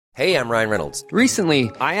Hey, I'm Ryan Reynolds.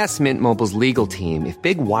 Recently, I asked Mint Mobile's legal team if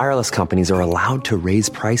big wireless companies are allowed to raise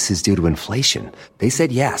prices due to inflation. They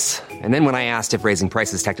said yes. And then when I asked if raising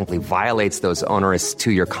prices technically violates those onerous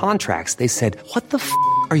two-year contracts, they said, "What the f***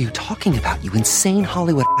 are you talking about, you insane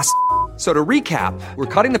Hollywood ass?" So to recap, we're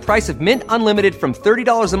cutting the price of Mint Unlimited from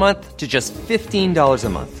 $30 a month to just $15 a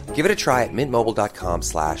month. Give it a try at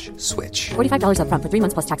mintmobile.com/switch. $45 up front for 3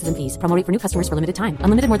 months plus taxes and fees. Promo rate for new customers for limited time.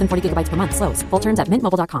 Unlimited more than 40 gigabytes per month. Slows full terms at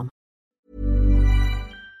mintmobile.com.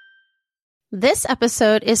 This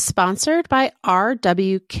episode is sponsored by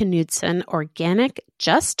R.W. Knudsen Organic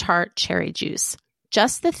Just Tart Cherry Juice.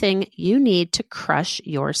 Just the thing you need to crush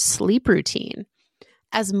your sleep routine.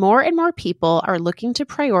 As more and more people are looking to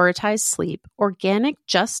prioritize sleep, Organic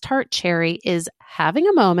Just Tart Cherry is having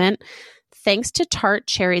a moment thanks to Tart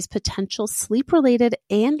Cherry's potential sleep-related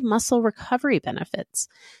and muscle recovery benefits.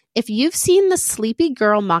 If you've seen the Sleepy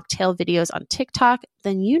Girl mocktail videos on TikTok,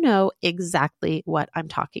 then you know exactly what I'm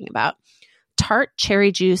talking about. Tart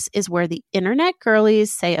Cherry Juice is where the internet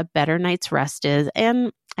girlies say a better night's rest is,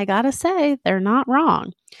 and I gotta say, they're not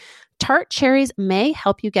wrong. Tart cherries may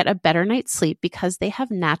help you get a better night's sleep because they have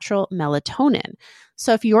natural melatonin.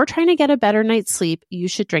 So if you're trying to get a better night's sleep, you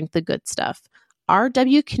should drink the good stuff.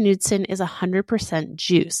 R.W. Knudsen is 100%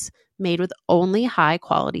 juice, made with only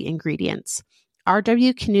high-quality ingredients.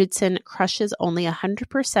 R.W. Knudsen crushes only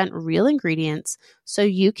 100% real ingredients, so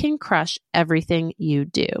you can crush everything you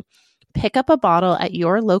do. Pick up a bottle at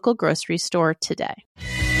your local grocery store today.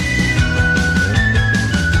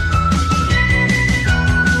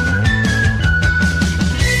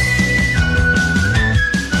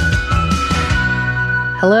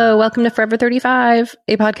 Hello, welcome to Forever 35,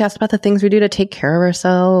 a podcast about the things we do to take care of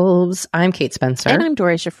ourselves. I'm Kate Spencer. And I'm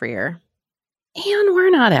Dory Shafrir. And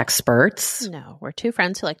we're not experts. No, we're two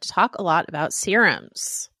friends who like to talk a lot about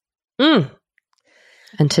serums. And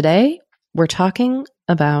today, we're talking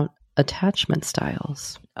about attachment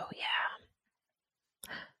styles. Oh,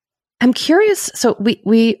 yeah. I'm curious. So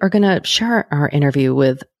we are going to share our interview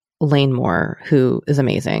with Lane Moore, who is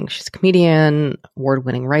amazing. She's a comedian,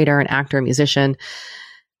 award-winning writer, an actor, a musician.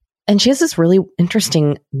 And she has this really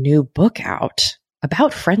interesting new book out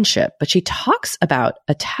about friendship, but she talks about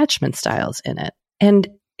attachment styles in it. And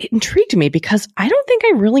it intrigued me because I don't think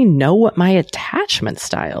I really know what my attachment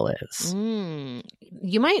style is.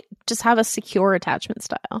 You might just have a secure attachment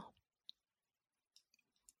style.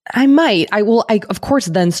 I might. I of course,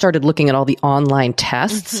 then started looking at all the online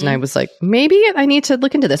tests and I was like, maybe I need to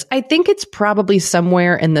look into this. I think it's probably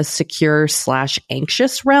somewhere in the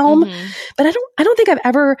secure/anxious realm, but I don't think I've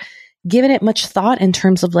ever given it much thought in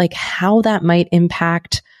terms of like how that might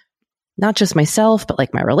impact not just myself, but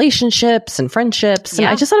like my relationships and friendships. And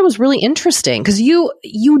I just thought it was really interesting because you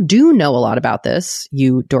do know a lot about this,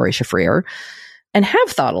 you, Dory Shafrir, and have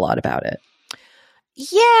thought a lot about it.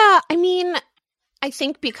 Yeah. I mean, I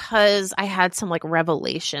think because I had some like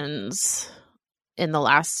revelations in the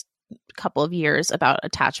last couple of years about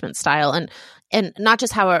attachment style and not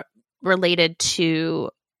just how it related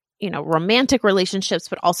to, you know, romantic relationships,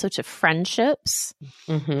 but also to friendships.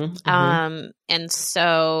 And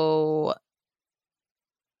so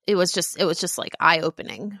it was just like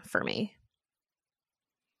eye-opening for me.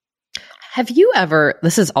 Have you ever,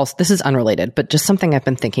 this is unrelated, but just something I've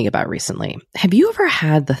been thinking about recently. Have you ever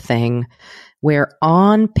had the thing where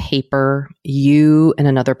on paper, you and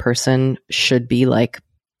another person should be like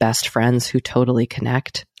best friends who totally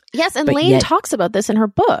connect? Yes. And Lane talks about this in her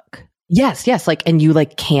book. Yes. Like, and you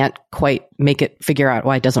like can't quite figure out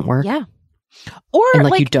why it doesn't work. Yeah. Or and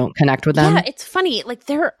like you don't connect with them. Yeah. It's funny. Like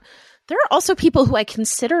there are also people who I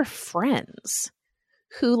consider friends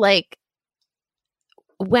who like,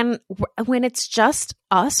 when it's just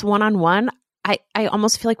us one-on-one, I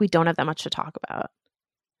almost feel like we don't have that much to talk about.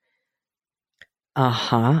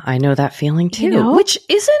 I know that feeling too. You know? Which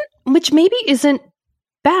maybe isn't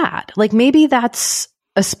bad. Like maybe that's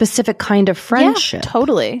a specific kind of friendship. Yeah,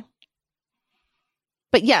 totally.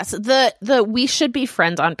 But yes, the we should be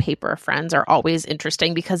friends on paper friends are always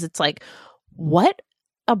interesting because it's like, what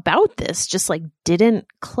about this just like didn't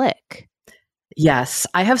click? Yes.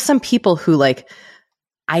 I have some people who like,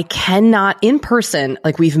 I cannot in person,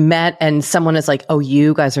 like we've met and someone is like, oh,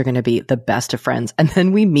 you guys are going to be the best of friends. And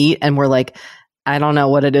then we meet and we're like, I don't know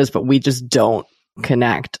what it is, but we just don't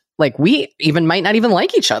connect. Like we even might not even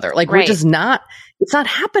like each other. Like we're just not, it's not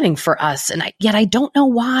happening for us. And yet I don't know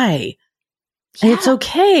why. Yeah. And it's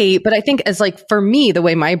okay. But I think as like, for me, the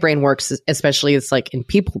way my brain works, especially it's like in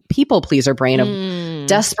people pleaser brain of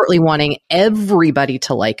desperately wanting everybody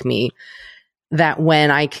to like me, that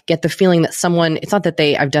when I get the feeling that someone, it's not that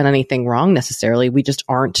I've done anything wrong necessarily. We just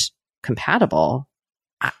aren't compatible.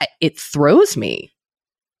 it throws me.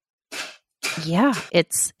 Yeah,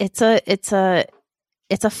 it's a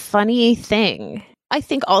funny thing. I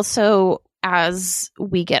think also as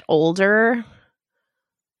we get older,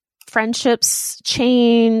 friendships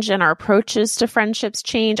change and our approaches to friendships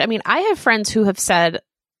change. I mean, I have friends who have said,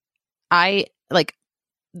 I'm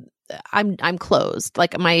closed.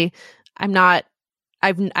 Like I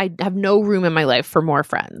have no room in my life for more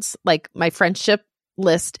friends. Like my friendship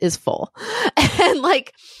list is full. And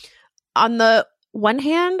like on the one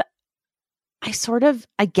hand, I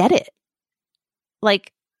get it.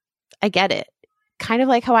 Like I get it. Kind of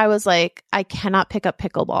like how I was like, I cannot pick up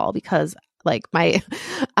pickleball because like my,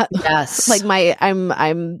 yes, like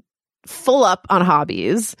I'm full up on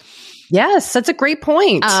hobbies. Yes, that's a great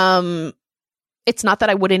point. It's not that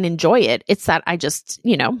I wouldn't enjoy it. It's that I just,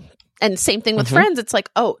 and same thing with friends. It's like,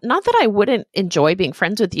 oh, not that I wouldn't enjoy being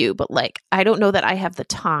friends with you, but like, I don't know that I have the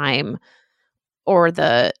time or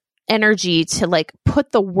the energy to like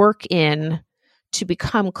put the work in to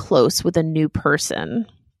become close with a new person.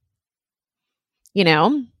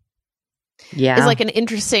 Yeah. Is like an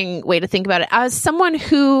interesting way to think about it. As someone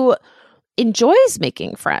who enjoys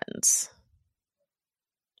making friends.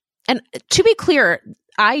 And to be clear,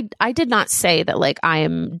 I did not say that like I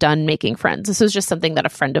am done making friends. This was just something that a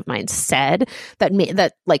friend of mine said that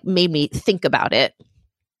made me think about it.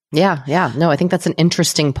 Yeah, yeah. No, I think that's an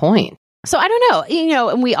interesting point. So I don't know,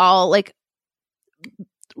 and we all like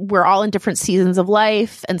we're all in different seasons of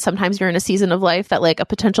life, and sometimes you're in a season of life that like a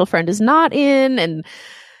potential friend is not in, and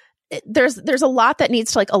there's a lot that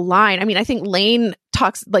needs to like align. I mean, I think Lane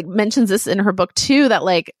mentions this in her book too, that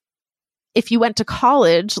like if you went to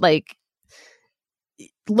college, like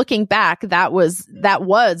looking back, that was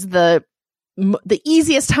the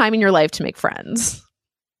easiest time in your life to make friends.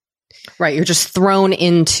 Right. You're just thrown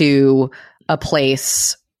into a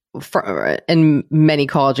place in many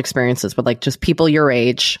college experiences, but like just people your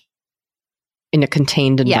age in a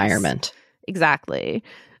contained environment. Yes, exactly.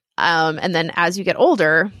 And then as you get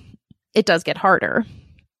older, it does get harder.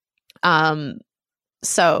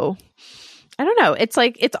 So I don't know. It's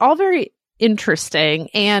like, it's all very interesting.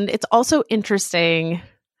 And it's also interesting.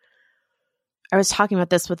 I was talking about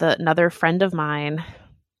this with another friend of mine,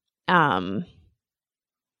 about,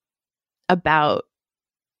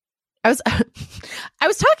 I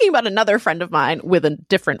was talking about another friend of mine with a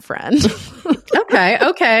different friend.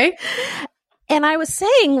 Okay. And I was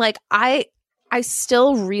saying like, I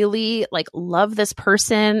still really like love this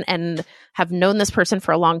person and have known this person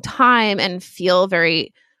for a long time and feel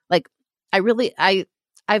very like, I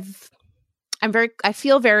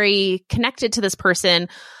feel very connected to this person,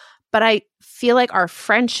 but I feel like our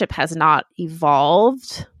friendship has not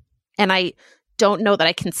evolved. And I don't know that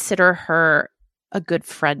I consider her a good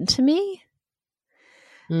friend to me.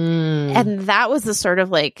 And that was the sort of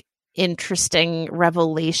like interesting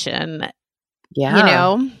revelation,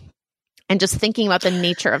 and just thinking about the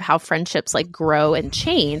nature of how friendships like grow and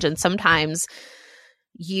change. And sometimes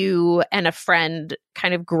you and a friend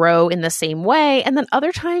kind of grow in the same way, and then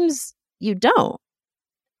other times you don't.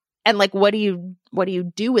 And like, what do you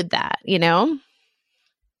do with that?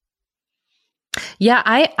 Yeah,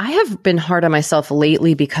 I have been hard on myself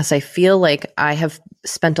lately because I feel like I have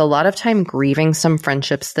spent a lot of time grieving some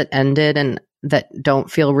friendships that ended and that don't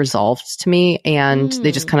feel resolved to me. And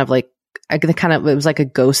they just kind of like, it was like a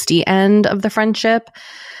ghosty end of the friendship.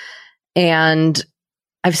 And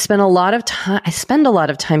I spend a lot of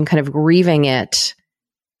time kind of grieving it.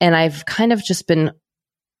 And I've kind of just been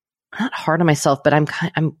not hard on myself, but I'm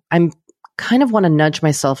kind of want to nudge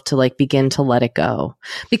myself to like begin to let it go,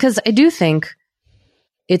 because I do think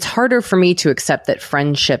it's harder for me to accept that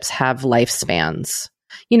friendships have lifespans.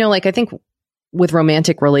 Like I think with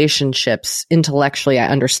romantic relationships, intellectually, I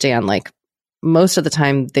understand like most of the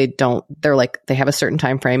time they're like, they have a certain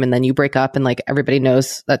time frame and then you break up and like everybody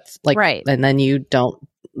knows that's like, right. And then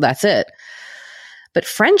that's it. But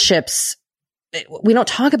friendships, we don't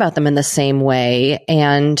talk about them in the same way.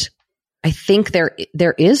 And I think there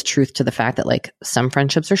is truth to the fact that like some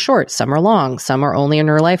friendships are short, some are long, some are only in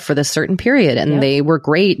your life for this certain period, and they were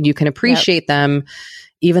great. You can appreciate them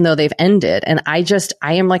even though they've ended. And I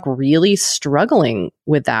am like really struggling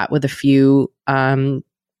with that with a few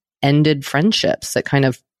ended friendships that kind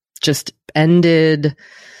of just ended.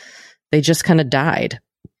 They just kind of died,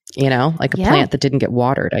 like a plant that didn't get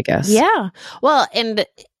watered, I guess. Yeah. Well, and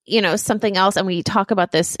something else, and we talk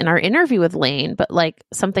about this in our interview with Lane, but like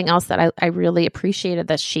something else that I really appreciated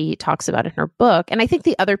that she talks about in her book. And I think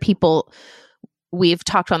the other people we've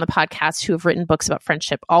talked on the podcast who have written books about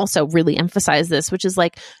friendship also really emphasize this, which is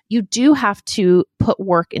like, you do have to put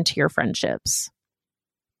work into your friendships.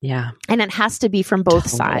 Yeah. And it has to be from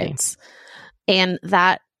both Totally. sides. And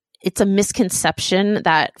that it's a misconception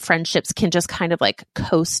that friendships can just kind of like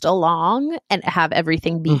coast along and have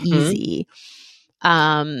everything be easy.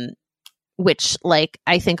 Which like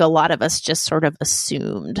I think a lot of us just sort of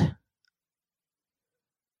assumed.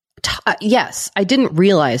 Yes. I didn't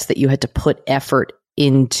realize that you had to put effort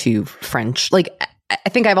into French. Like, I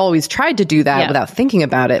think I've always tried to do that without thinking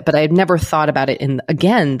about it, but I've never thought about it in,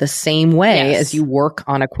 again, the same way as you work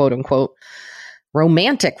on a quote unquote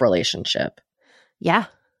romantic relationship. Yeah.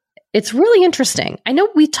 It's really interesting. I know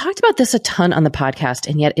we talked about this a ton on the podcast,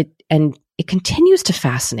 and yet it continues to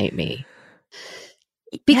fascinate me.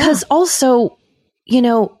 Because also, you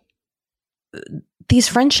know, these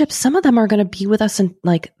friendships, some of them are going to be with us and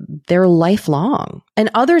like they're lifelong, and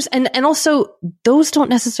others, and also those don't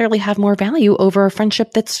necessarily have more value over a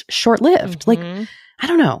friendship that's short lived. Like, I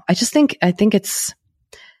don't know. I think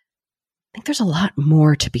there's a lot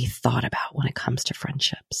more to be thought about when it comes to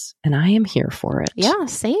friendships, and I am here for it. Yeah,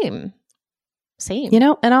 same. You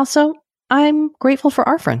know, and also I'm grateful for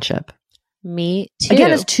our friendship. Me too. Again,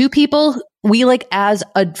 as two people, we like as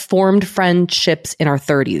a formed friendships in our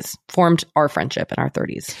 30s, formed our friendship in our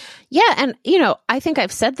 30s. Yeah. And, you know, I think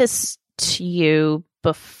I've said this to you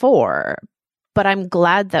before, but I'm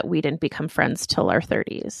glad that we didn't become friends till our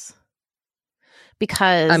 30s.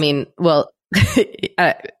 Because, I mean, well,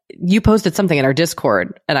 you posted something in our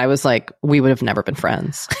Discord and I was like, we would have never been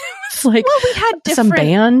friends. It's like, well, we had some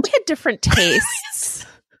band. We had different tastes.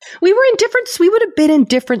 We would have been in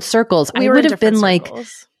different circles. I would have been like,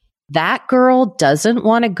 that girl doesn't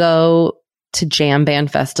want to go to jam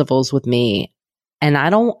band festivals with me. And I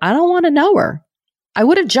don't want to know her. I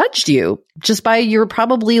would have judged you just by your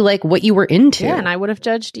probably like what you were into. Yeah. And I would have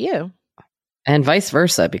judged you. And vice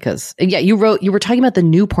versa, because you were talking about the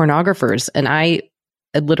new pornographers, and I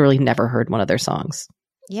had literally never heard one of their songs.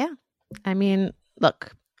 Yeah. I mean,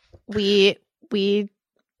 look, we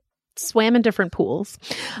swam in different pools.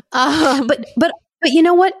 But you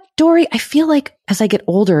know what, Doree? I feel like as I get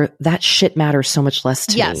older, that shit matters so much less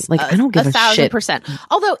to me. Like, I don't give a shit. 1,000%.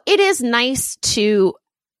 Although it is nice to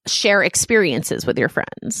share experiences with your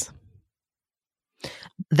friends.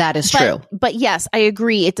 That is true. But yes, I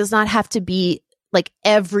agree. It does not have to be like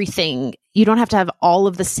everything. You don't have to have all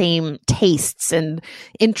of the same tastes and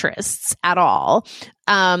interests at all.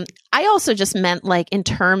 I also just meant like in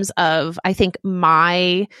terms of, I think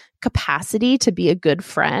my capacity to be a good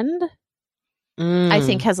friend, I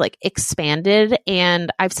think has like expanded.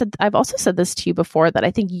 And I've also said this to you before, that I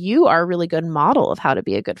think you are a really good model of how to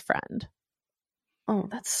be a good friend. Oh,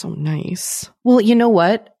 that's so nice. Well, you know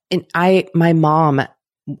what? My mom,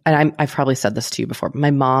 and I've probably said this to you before, but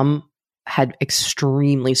my mom had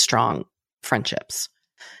extremely strong friendships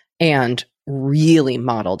and really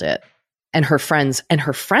modeled it. And her friends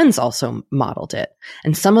also modeled it.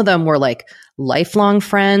 And some of them were like lifelong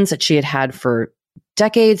friends that she had had for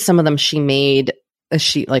decades. Some of them she made,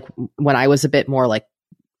 like when I was a bit more like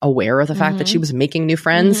aware of the fact that she was making new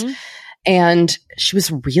friends, and she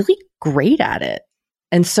was really great at it.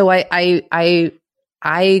 And so I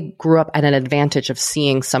grew up at an advantage of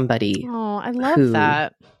seeing somebody. Oh, I love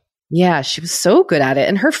that. Yeah, she was so good at it.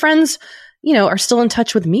 And her friends, you know, are still in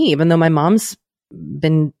touch with me, even though my mom's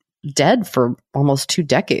been dead for almost 2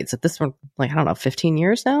 decades. At this one, like, I don't know, 15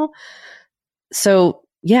 years now. So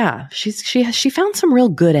yeah, she found some real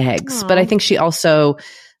good eggs. Aww. But I think she also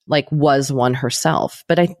like was one herself.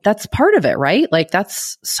 But that's part of it, right? Like,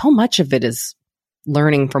 that's so much of it is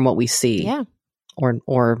learning from what we see. Yeah.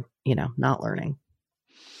 Or, you know, not learning.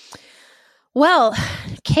 Well,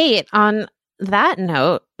 Kate, on that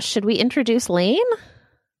note, should we introduce Lane?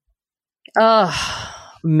 Oh,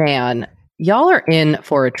 man. Y'all are in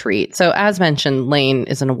for a treat. So as mentioned, Lane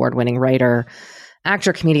is an award-winning writer,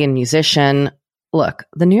 actor, comedian, musician. Look,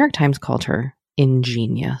 the New York Times called her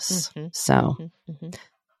ingenious. So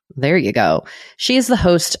there you go. She is the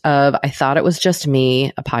host of I Thought It Was Just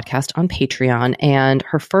Me, a podcast on Patreon, and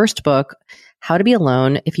her first book, How to Be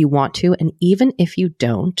Alone If You Want to and Even If You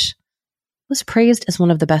Don't, was praised as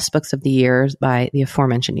one of the best books of the year by the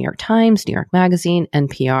aforementioned New York Times, New York Magazine,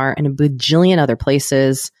 NPR, and a bajillion other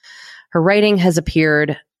places. Her writing has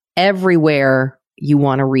appeared everywhere you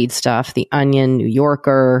want to read stuff. The Onion, New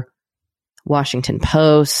Yorker, Washington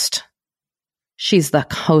Post. She's the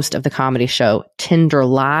host of the comedy show Tinder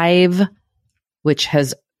Live, which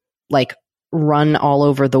has like run all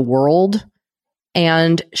over the world.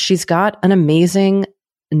 And she's got an amazing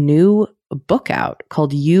new book out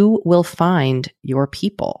called You Will Find Your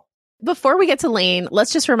People. Before we get to Lane,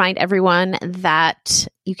 let's just remind everyone that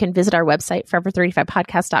you can visit our website,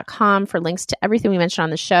 forever35podcast.com, for links to everything we mentioned on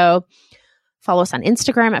the show. Follow us on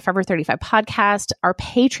Instagram at Forever35 Podcast. Our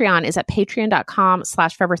Patreon is at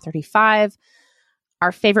patreon.com/Forever35.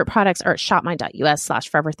 Our favorite products are at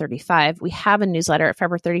shopmine.us/Forever35. We have a newsletter at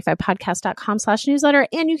Forever35podcast.com/newsletter,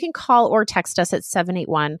 and you can call or text us at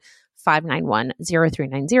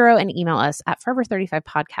 781-591-0390 and email us at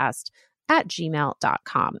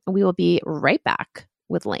Forever35podcast@gmail.com. We will be right back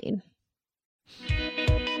with Lane.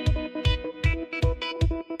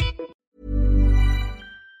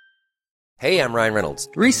 Hey, I'm Ryan Reynolds.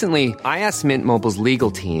 Recently, I asked Mint Mobile's legal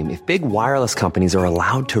team if big wireless companies are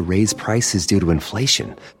allowed to raise prices due to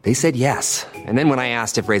inflation. They said yes. And then when I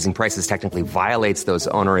asked if raising prices technically violates those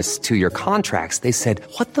onerous 2-year contracts, they said,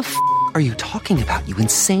 "What the f*** are you talking about, you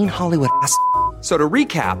insane Hollywood ass?" So to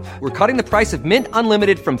recap, we're cutting the price of Mint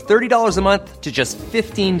Unlimited from $30 a month to just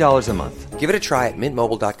 $15 a month. Give it a try at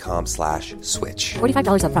mintmobile.com/switch.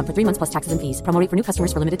 $45 up front for 3 months plus taxes and fees. Promo rate for new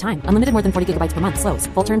customers for limited time. Unlimited more than 40 gigabytes per month. Slows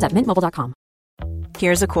full terms at mintmobile.com.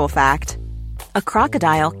 Here's a cool fact. A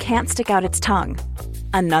crocodile can't stick out its tongue.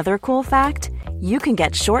 Another cool fact, you can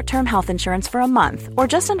get short-term health insurance for a month or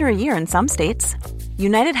just under a year in some states.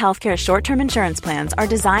 United Healthcare short-term insurance plans are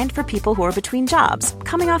designed for people who are between jobs,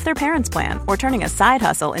 coming off their parents' plan, or turning a side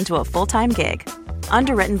hustle into a full-time gig.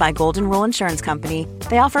 Underwritten by Golden Rule Insurance Company,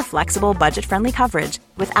 they offer flexible, budget-friendly coverage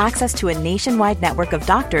with access to a nationwide network of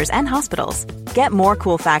doctors and hospitals. Get more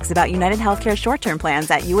cool facts about United Healthcare short-term plans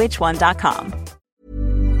at uh1.com.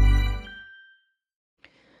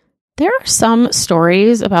 There are some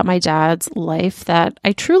stories about my dad's life that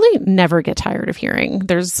I truly never get tired of hearing.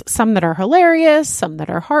 There's some that are hilarious, some that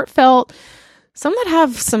are heartfelt, some that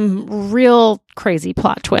have some real crazy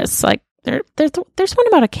plot twists. Like there's one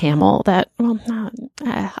about a camel that, well,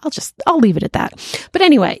 I'll leave it at that. But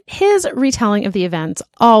anyway, his retelling of the events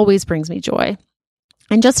always brings me joy.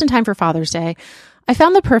 And just in time for Father's Day, I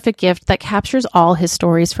found the perfect gift that captures all his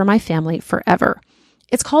stories for my family forever.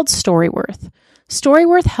 It's called Storyworth.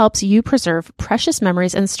 Storyworth helps you preserve precious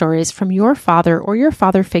memories and stories from your father or your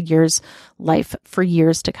father figure's life for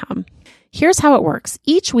years to come. Here's how it works.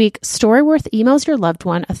 Each week, Storyworth emails your loved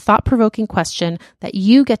one a thought-provoking question that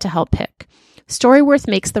you get to help pick. Storyworth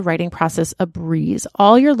makes the writing process a breeze.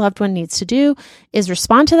 All your loved one needs to do is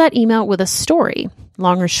respond to that email with a story.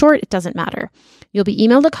 Long or short, it doesn't matter. You'll be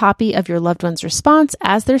emailed a copy of your loved one's response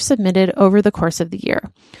as they're submitted over the course of the year.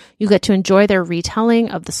 You get to enjoy their retelling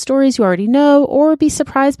of the stories you already know or be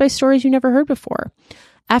surprised by stories you never heard before.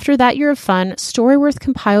 After that year of fun, Storyworth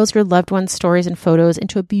compiles your loved one's stories and photos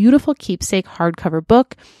into a beautiful keepsake hardcover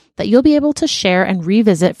book that you'll be able to share and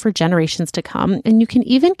revisit for generations to come, and you can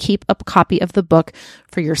even keep a copy of the book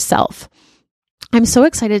for yourself. I'm so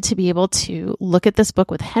excited to be able to look at this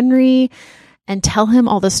book with Henry and tell him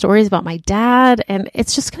all the stories about my dad, and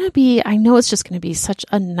it's just going to be, I know it's just going to be such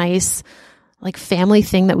a nice, family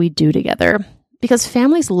thing that we do together. Because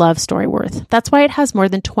families love Storyworth. That's why it has more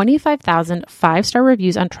than 25,000 5-star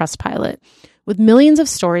reviews on Trustpilot, with millions of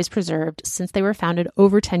stories preserved since they were founded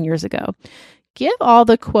over 10 years ago. Give all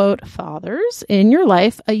the, quote, fathers in your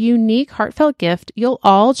life a unique, heartfelt gift you'll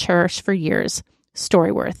all cherish for years.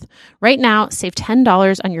 Storyworth. Right now, save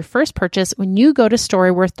 $10 on your first purchase when you go to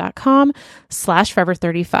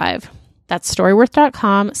storyworth.com/forever35. That's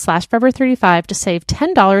storyworth.com/forever35 to save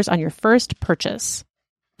 $10 on your first purchase.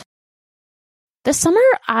 This summer,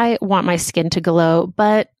 I want my skin to glow,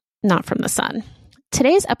 but not from the sun.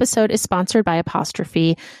 Today's episode is sponsored by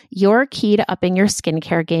Apostrophe, your key to upping your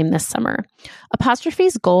skincare game this summer.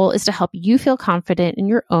 Apostrophe's goal is to help you feel confident in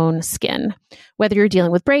your own skin. Whether you're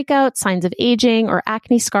dealing with breakouts, signs of aging, or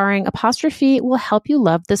acne scarring, Apostrophe will help you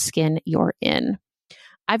love the skin you're in.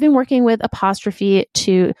 I've been working with Apostrophe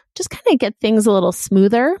to just kind of get things a little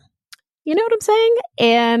smoother. You know what I'm saying?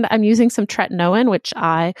 And I'm using some tretinoin, which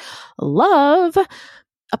I love.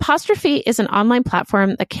 Apostrophe is an online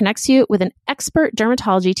platform that connects you with an expert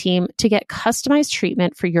dermatology team to get customized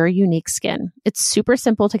treatment for your unique skin. It's super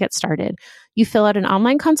simple to get started. You fill out an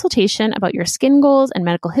online consultation about your skin goals and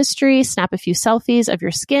medical history, snap a few selfies of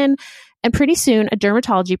your skin, and pretty soon a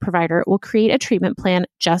dermatology provider will create a treatment plan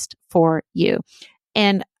just for you.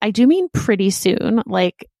 And I do mean pretty soon.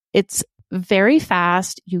 It's very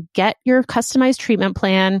fast. You get your customized treatment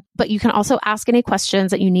plan, but you can also ask any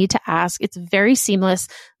questions that you need to ask. It's very seamless,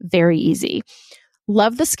 very easy.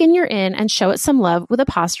 Love the skin you're in and show it some love with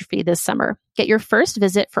Apostrophe this summer. Get your first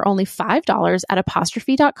visit for only $5 at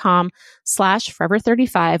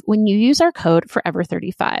apostrophe.com/forever35 when you use our code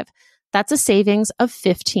forever35. That's a savings of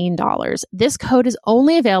 $15. This code is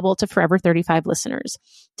only available to Forever 35 listeners.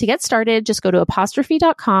 To get started, just go to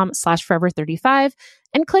apostrophe.com/forever35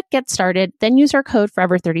 and click Get Started. Then use our code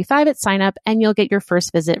Forever35 at sign up and you'll get your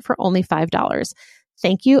first visit for only $5.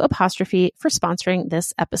 Thank you, Apostrophe, for sponsoring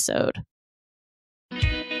this episode.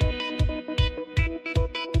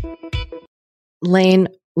 Lane,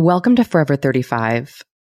 welcome to Forever 35.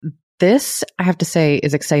 This, I have to say,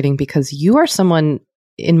 is exciting because you are someone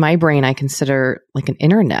in my brain I consider like an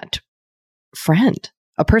internet friend,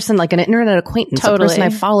 a person like an internet acquaintance, Totally. a person I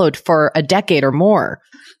followed for a decade or more.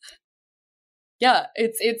 Yeah,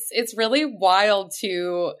 it's really wild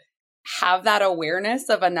to have that awareness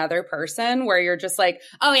of another person where you're just like,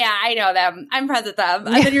 oh yeah, I know them. I'm friends with them.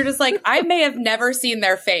 And then you're just like, I may have never seen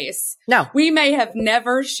their face. No. We may have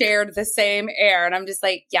never shared the same air. And I'm just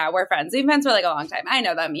like, yeah, we're friends. We've been friends for like a long time. I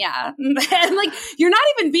know them. Yeah. And like, you're not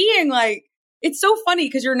even being like, it's so funny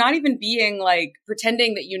because you're not even being like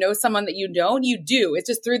pretending that you know someone that you don't. You do. It's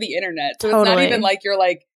just through the internet. So it's not Totally. even like you're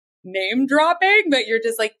like name dropping, but you're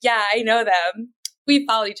just like, yeah, I know them. We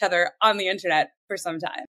followed each other on the internet for some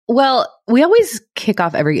time. Well, we always kick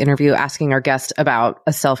off every interview asking our guest about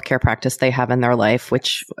a self-care practice they have in their life,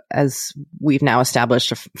 which, as we've now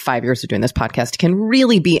established 5 years of doing this podcast, can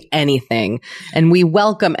really be anything. And we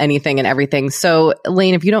welcome anything and everything. So,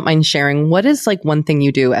 Lane, if you don't mind sharing, what is like one thing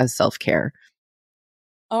you do as self-care?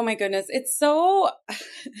 Oh my goodness. It's so,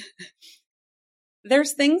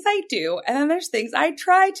 there's things I do and then there's things I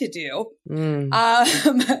try to do.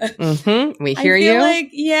 We hear you.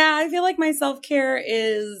 I feel like my self-care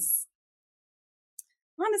is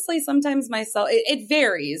honestly sometimes it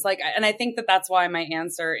varies. Like, and I think that that's why my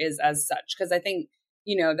answer is as such. Cause I think,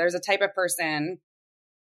 there's a type of person,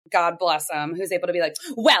 God bless them, who's able to be like,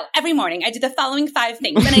 well, every morning I do the following 5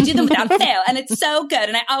 things and I do them without fail. And it's so good.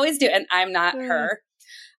 And I always do. And I'm not her.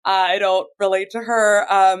 I don't relate to her.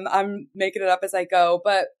 I'm making it up as I go.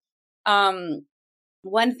 But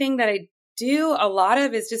one thing that I do a lot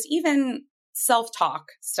of is just even self-talk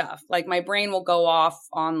stuff. Like my brain will go off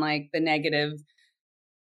on like the negative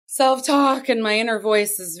self-talk and my inner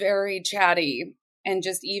voice is very chatty. And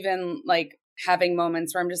just even like having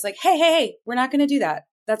moments where I'm just like, hey, we're not going to do that.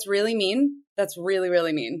 That's really mean. That's really,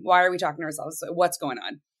 really mean. Why are we talking to ourselves? What's going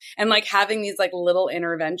on? And like having these like little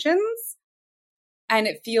interventions. And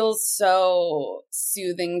it feels so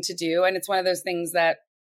soothing to do. And it's one of those things that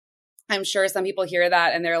I'm sure some people hear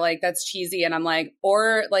that and they're like, that's cheesy. And I'm like,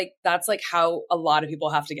 or like, that's like how a lot of people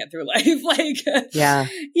have to get through life. Like, yeah,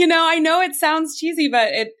 I know it sounds cheesy,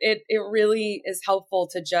 but it really is helpful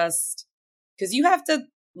to just, because you have to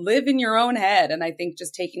live in your own head. And I think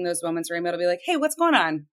just taking those moments where I'm able to be like, hey, what's going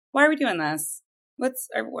on? Why are we doing this?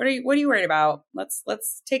 What are you worried about?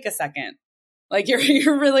 Let's take a second. Like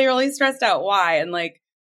you're really, really stressed out. Why? And like,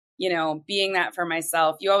 being that for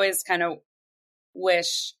myself, you always kind of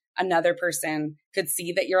wish another person could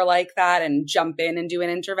see that you're like that and jump in and do an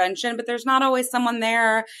intervention, but there's not always someone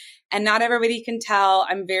there and not everybody can tell.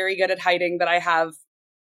 I'm very good at hiding that I have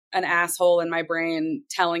an asshole in my brain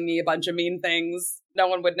telling me a bunch of mean things. No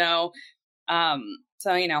one would know.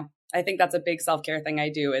 So, I think that's a big self-care thing I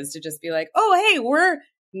do is to just be like, oh, hey, we're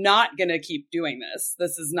not going to keep doing this.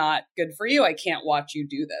 This is not good for you. I can't watch you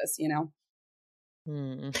do this,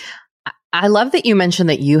 I love that you mentioned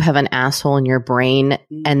that you have an asshole in your brain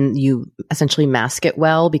and you essentially mask it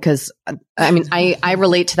well, because I mean, I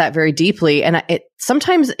relate to that very deeply. And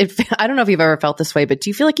sometimes I don't know if you've ever felt this way, but do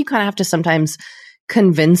you feel like you kind of have to sometimes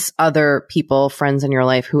convince other people, friends in your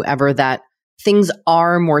life, whoever, that things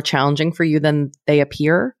are more challenging for you than they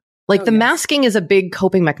appear? Like masking is a big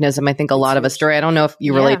coping mechanism. I think a lot of us do. I don't know if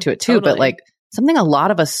you relate to it too, but like something a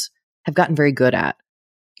lot of us have gotten very good at.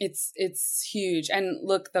 It's huge. And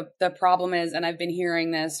look, the problem is, and I've been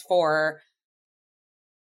hearing this for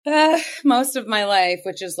most of my life,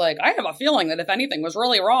 which is like, I have a feeling that if anything was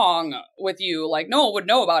really wrong with you, like no one would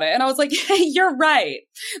know about it. And I was like, hey, you're right.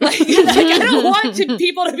 Like I don't want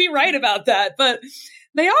people to be right about that, but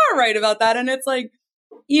they are right about that. And it's like,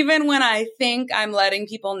 even when I think I'm letting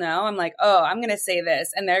people know, I'm like, oh, I'm going to say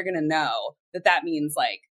this and they're going to know that means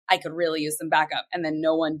like I could really use some backup, and then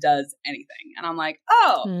no one does anything. And I'm like,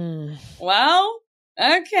 oh, well,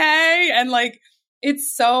 okay. And like,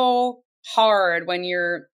 it's so hard when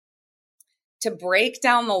you're to break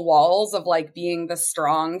down the walls of like being the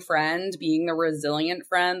strong friend, being the resilient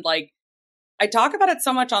friend. Like I talk about it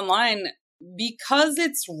so much online because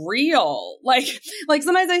it's real. Like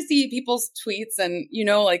sometimes I see people's tweets and,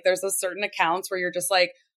 like there's those certain accounts where you're just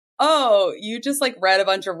like, oh, you just like read a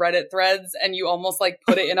bunch of Reddit threads and you almost like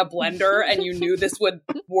put it in a blender and you knew this would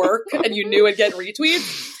work and you knew it'd get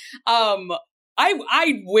retweets.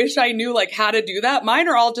 I wish I knew like how to do that. Mine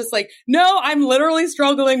are all just like, no, I'm literally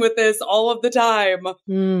struggling with this all of the time.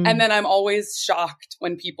 And then I'm always shocked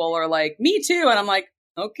when people are like, me too. And I'm like,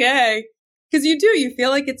 okay. Because you feel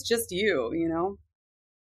like it's just you,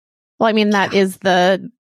 Well, I mean, it's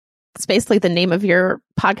basically the name of your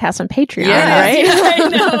podcast on Patreon, right? I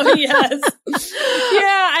know, yes.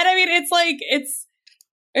 Yeah. And I mean, it's like, it's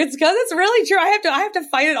because it's really true. I have to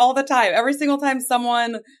fight it all the time. Every single time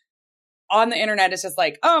someone on the internet is just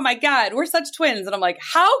like, oh my God, we're such twins. And I'm like,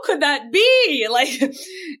 how could that be? Like,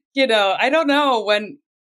 I don't know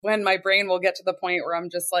when my brain will get to the point where I'm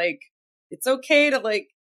just like, it's okay to like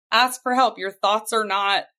ask for help. Your thoughts are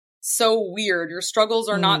not so weird. Your struggles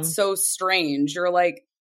are not so strange. You're like,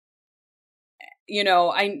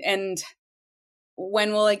 and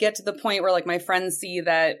when will I get to the point where like my friends see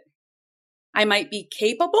that I might be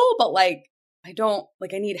capable, but like, I don't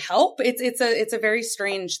like, I need help. It's a very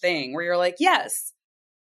strange thing where you're like, yes,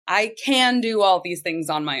 I can do all these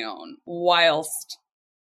things on my own whilst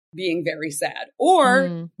being very sad,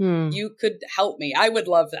 or you could help me. I would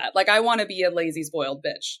love that. Like, I want to be a lazy, spoiled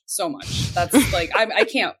bitch so much. That's like, I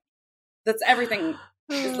can't, that's everything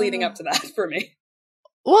is leading up to that for me.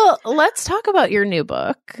 Well, let's talk about your new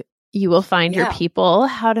book. You Will Find Your People,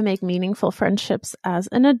 How to Make Meaningful Friendships as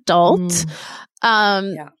an Adult.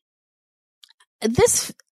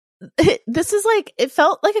 This is like, it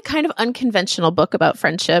felt like a kind of unconventional book about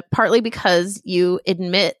friendship, partly because you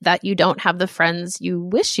admit that you don't have the friends you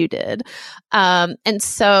wish you did. And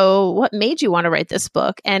so what made you want to write this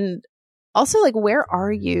book? And also, like, where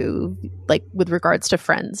are you, like, with regards to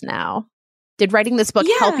friends now? Did writing this book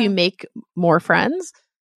help you make more friends?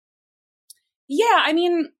 Yeah, I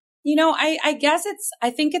mean, I guess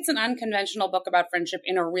I think it's an unconventional book about friendship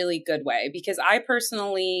in a really good way, because I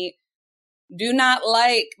personally do not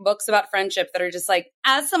like books about friendship that are just like,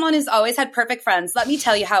 as someone who's always had perfect friends, let me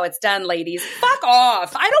tell you how it's done, ladies. Fuck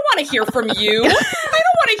off. I don't want to hear from you. I don't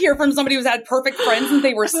want to hear from somebody who's had perfect friends since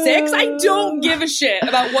they were 6. I don't give a shit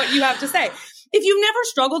about what you have to say. If you've never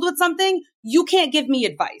struggled with something, you can't give me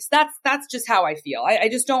advice. That's just how I feel. I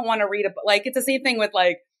just don't want to read like, it's the same thing with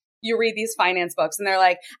like, you read these finance books and they're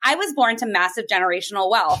like, I was born to massive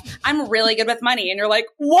generational wealth. I'm really good with money. And you're like,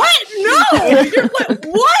 what? No, you're like,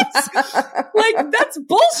 what? Like, that's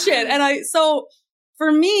bullshit. And so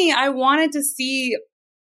for me, I wanted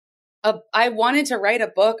to write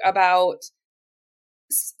a book about,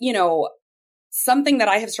 something that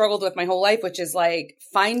I have struggled with my whole life, which is like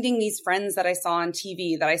finding these friends that I saw on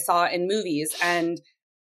TV, that I saw in movies, and,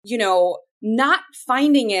 not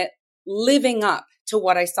finding it living up to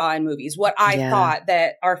what I saw in movies, what I thought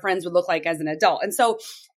that our friends would look like as an adult. And so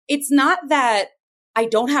it's not that I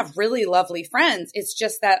don't have really lovely friends. It's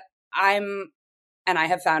just that and I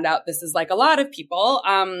have found out this is like a lot of people,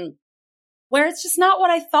 where it's just not what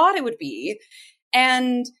I thought it would be.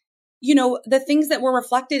 And, the things that were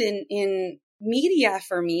reflected in media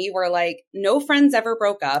for me were like, no friends ever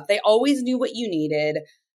broke up. They always knew what you needed,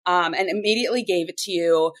 and immediately gave it to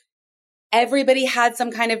you. Everybody had some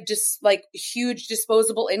kind of just like huge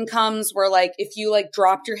disposable incomes where like, if you like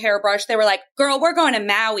dropped your hairbrush, they were like, girl, we're going to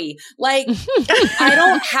Maui. Like, I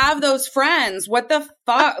don't have those friends. What the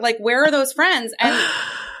fuck? Like, where are those friends? And,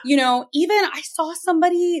 even I saw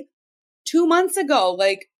somebody 2 months ago,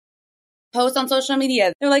 like post on social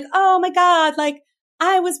media. They're like, oh my God, like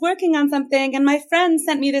I was working on something and my friend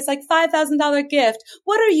sent me this like $5,000 gift.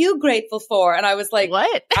 What are you grateful for? And I was like,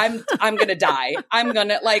 what? I'm going to die. I'm going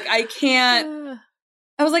to like, I can't,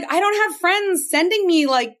 I was like, I don't have friends sending me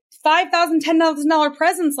like $5,000, $10,000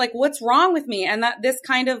 presents. Like, what's wrong with me? And that this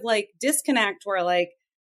kind of like disconnect where like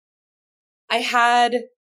I had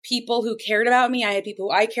people who cared about me. I had people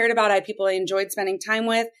who I cared about. I had people I enjoyed spending time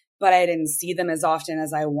with, but I didn't see them as often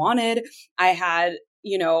as I wanted. I had,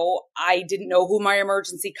 I didn't know who my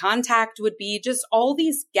emergency contact would be. Just all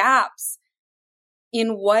these gaps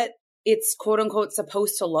in what it's quote unquote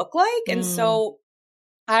supposed to look like. And so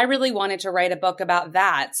I really wanted to write a book about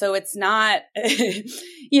that. So it's not,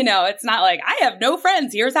 it's not like I have no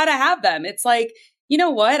friends. Here's how to have them. It's like, you know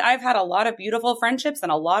what? I've had a lot of beautiful friendships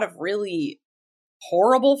and a lot of really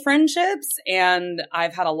horrible friendships. And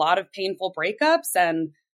I've had a lot of painful breakups and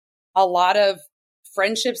a lot of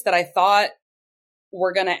friendships that I thought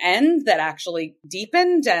were going to end that actually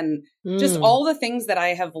deepened, and just all the things that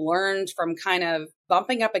I have learned from kind of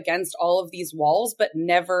bumping up against all of these walls, but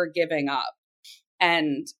never giving up.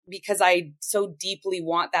 And because I so deeply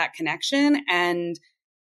want that connection. And,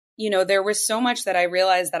 there was so much that I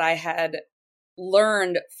realized that I had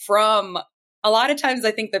learned from a lot of times.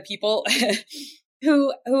 I think the people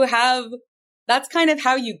who have, that's kind of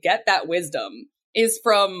how you get that wisdom, is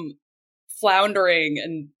from floundering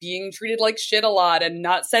and being treated like shit a lot and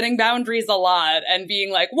not setting boundaries a lot and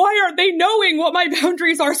being like, why aren't they knowing what my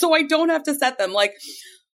boundaries are so I don't have to set them? Like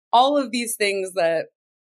all of these things that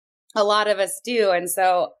a lot of us do. And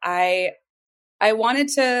so I wanted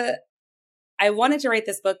to I wanted to write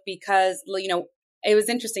this book because, you know, it was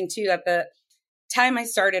interesting too, at the time I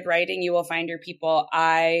started writing You Will Find Your People,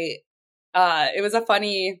 it was a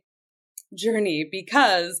funny journey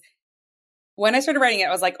because when I started writing it,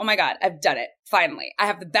 I was like, oh my God, I've done it. Finally. I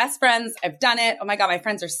have the best friends. I've done it. Oh my God, my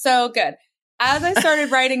friends are so good. As I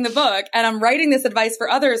started writing the book and I'm writing this advice for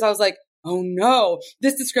others, I was like, oh no,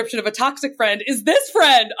 this description of a toxic friend is this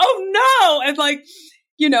friend. Oh no. And like,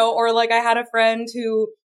 you know, or like I had a friend who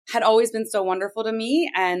had always been so wonderful to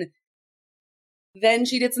me, and then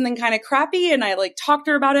she did something kind of crappy, and I like talked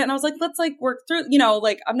to her about it, and I was like, let's like work through, you know,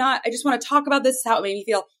 like I just want to talk about this, how it made me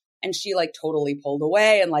feel. And she like totally pulled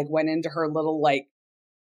away and like went into her little like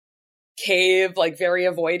cave, like very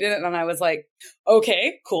avoidant. And I was like,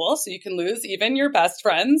 okay, cool. So you can lose even your best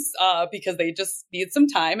friends, because they just need some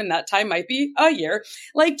time, and that time might be a year.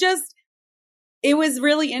 Like, just, it was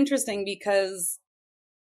really interesting because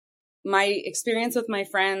my experience with my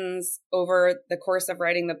friends over the course of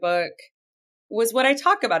writing the book was what I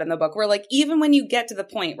talk about in the book, where like, even when you get to the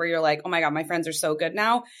point where you're like, oh my God, my friends are so good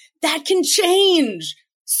now, that can change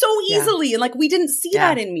so easily. Yeah. And like, we didn't see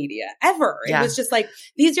that in media ever. It was just like,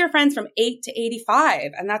 these are your friends from 8 to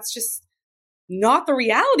 85. And that's just not the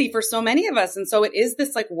reality for so many of us. And so it is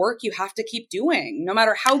this like work you have to keep doing, no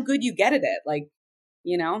matter how good you get at it. Like,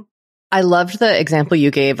 you know, I loved the example you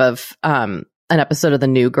gave of, an episode of The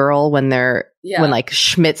New Girl when when like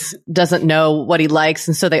Schmitz doesn't know what he likes.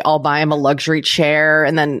 And so they all buy him a luxury chair.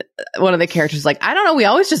 And then one of the characters is like, I don't know, we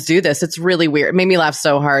always just do this. It's really weird. It made me laugh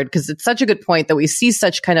so hard because it's such a good point that we see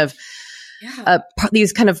such kind of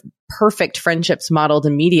these kind of perfect friendships modeled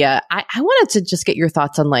in media. I wanted to just get your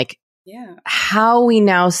thoughts on like how we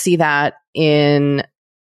now see that in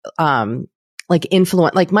like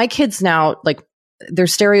influence. Like my kids now, like they're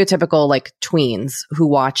stereotypical like tweens who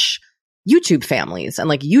watch YouTube families and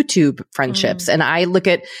like YouTube friendships. And I look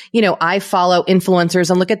at, you know, I follow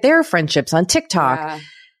influencers and look at their friendships on TikTok. Yeah.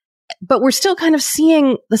 But we're still kind of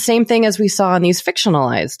seeing the same thing as we saw in these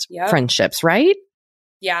fictionalized friendships, right?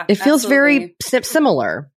 Yeah. It feels very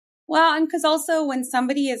similar. Well, and because also when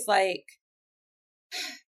somebody is like,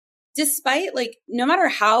 despite like, no matter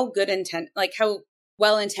how good like how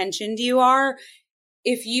well intentioned you are,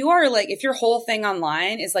 if you are like, if your whole thing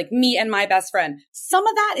online is like me and my best friend, some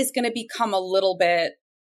of that is going to become a little bit,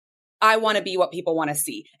 I want to be what people want to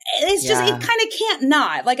see. It's just, it kind of can't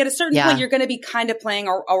not. Like at a certain point, you're going to be kind of playing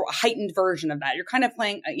a heightened version of that. You're kind of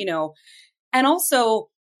playing, you know, and also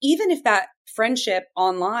even if that friendship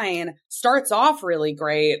online starts off really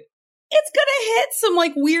great, it's going to hit some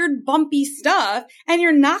like weird bumpy stuff, and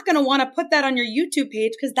you're not going to want to put that on your YouTube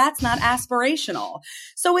page because that's not aspirational.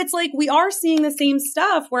 So it's like we are seeing the same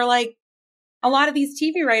stuff where like a lot of these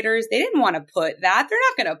TV writers, they didn't want to put that. They're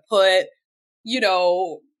not going to put, you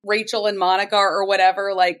know, Rachel and Monica or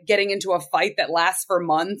whatever, like getting into a fight that lasts for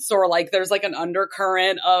months, or like there's like an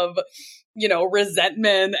undercurrent of, you know,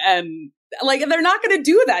 resentment, and like they're not going to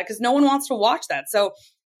do that because no one wants to watch that. So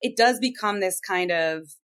it does become this kind of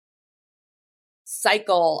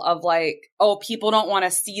cycle of like, oh, people don't want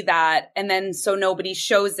to see that. And then so nobody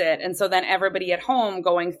shows it. And so then everybody at home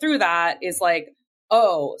going through that is like,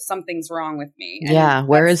 oh, something's wrong with me. And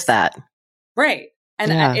where is that? Right.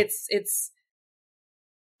 And I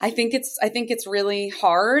think it's really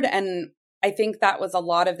hard. And I think that was a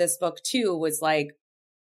lot of this book too, was like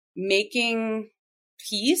making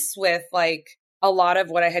peace with like a lot of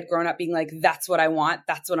what I had grown up being like, that's what I want.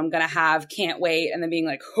 That's what I'm going to have. Can't wait. And then being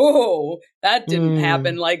like, oh, that didn't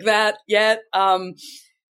happen like that yet. And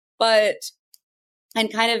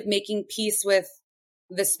kind of making peace with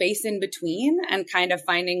the space in between, and kind of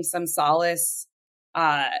finding some solace,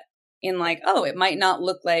 in like, oh, it might not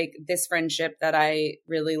look like this friendship that I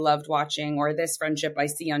really loved watching, or this friendship I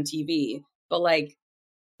see on TV, but like,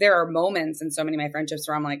 there are moments in so many of my friendships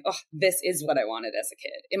where I'm like, oh, this is what I wanted as a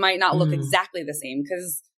kid. It might not look exactly the same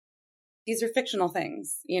because these are fictional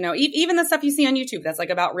things, you know, even the stuff you see on YouTube that's like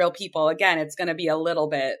about real people. Again, it's going to be a little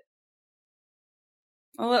bit,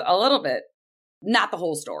 not the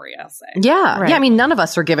whole story, I'll say. Yeah. Right. Yeah. I mean, none of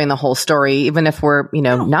us are giving the whole story, even if we're, you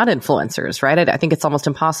know, not influencers, right? I think it's almost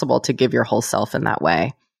impossible to give your whole self in that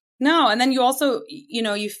way. No. And then you also, you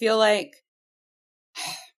know, you feel like,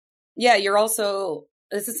 you're also,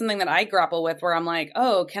 this is something that I grapple with where I'm like,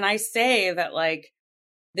 oh, can I say that like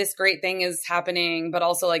this great thing is happening, but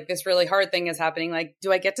also like this really hard thing is happening? Like,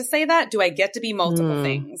 do I get to say that? Do I get to be multiple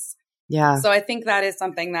things? Yeah. So I think that is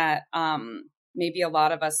something that maybe a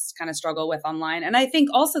lot of us kind of struggle with online. And I think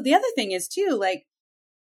also the other thing is too, like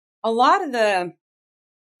a lot of the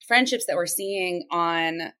friendships that we're seeing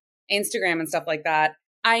on Instagram and stuff like that,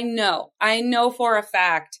 I know for a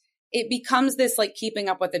fact it becomes this like keeping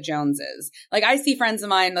up with the Joneses. Like I see friends of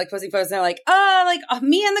mine like posting photos and they're like,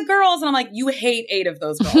 me and the girls. And I'm like, you hate 8 of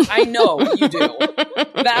those girls. I know you do.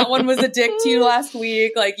 That one was a dick to you last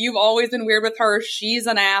week. Like you've always been weird with her. She's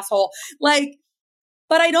an asshole. Like,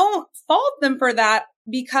 but I don't fault them for that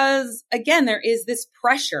because again, there is this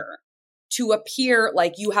pressure to appear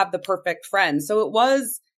like you have the perfect friend. So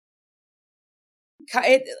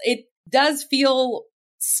it does feel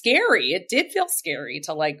scary. It did feel scary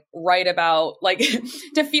to like write about, like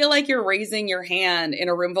to feel like you're raising your hand in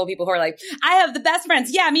a room full of people who are like, I have the best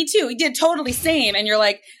friends. Yeah, me too. We did totally same. And you're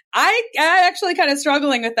like, I actually kind of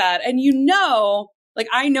struggling with that. And like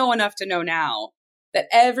I know enough to know now that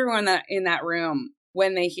everyone that in that room,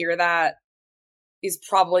 when they hear that, is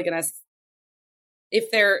probably going to,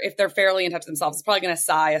 if they're fairly in touch with themselves, it's probably going to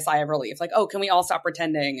sigh a sigh of relief. Like, oh, can we all stop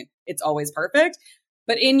pretending it's always perfect?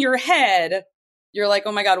 But in your head, you're like,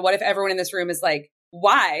 oh my God, what if everyone in this room is like,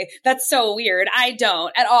 why? That's so weird. I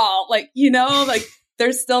don't at all. Like, like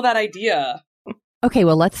there's still that idea. Okay,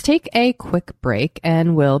 well, let's take a quick break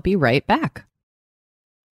and we'll be right back.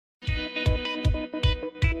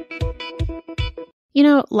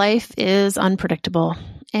 Life is unpredictable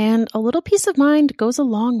and a little peace of mind goes a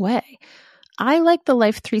long way. I like the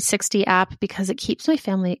Life 360 app because it keeps my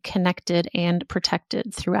family connected and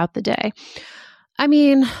protected throughout the day. I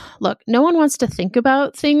mean, look, no one wants to think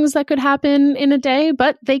about things that could happen in a day,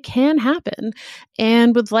 but they can happen.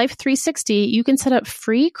 And with Life 360, you can set up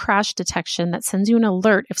free crash detection that sends you an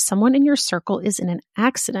alert if someone in your circle is in an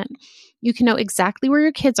accident. You can know exactly where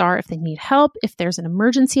your kids are if they need help, if there's an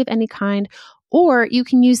emergency of any kind, or you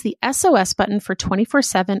can use the SOS button for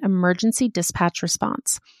 24/7 emergency dispatch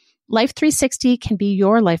response. Life 360 can be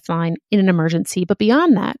your lifeline in an emergency, but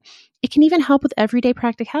beyond that, it can even help with everyday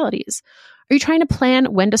practicalities. Are you trying to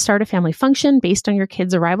plan when to start a family function based on your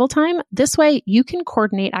kids' arrival time? This way, you can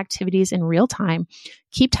coordinate activities in real time,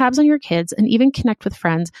 keep tabs on your kids, and even connect with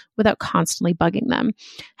friends without constantly bugging them.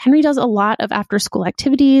 Henry does a lot of after-school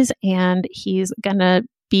activities, and he's going to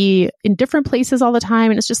be in different places all the time,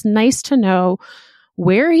 and it's just nice to know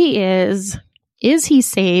where he is he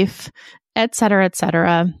safe, et cetera, et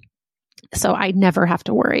cetera. So I never have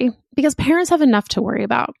to worry because parents have enough to worry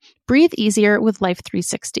about. Breathe easier with Life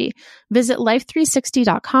 360. Visit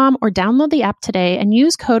life360.com or download the app today and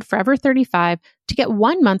use code Forever35 to get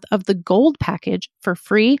 1 month of the gold package for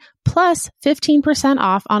free plus 15%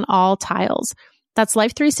 off on all tiles. That's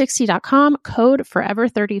life360.com, code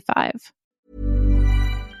Forever35.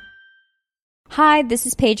 Hi, this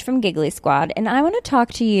is Paige from Giggly Squad, and I want to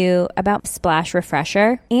talk to you about Splash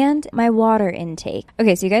Refresher and my water intake.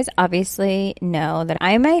 Okay, so you guys obviously know that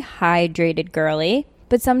I'm a hydrated girly,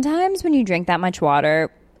 but sometimes when you drink that much water,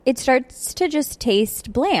 it starts to just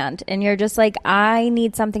taste bland, and you're just like, I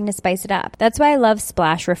need something to spice it up. That's why I love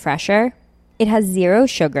Splash Refresher. It has 0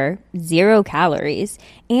 sugar, 0 calories,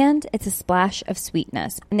 and it's a splash of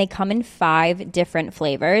sweetness. And they come in 5 different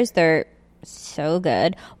flavors. They're so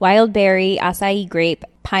good. Wild berry, acai grape,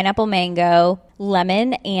 pineapple mango,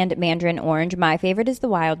 lemon, and mandarin orange. My favorite is the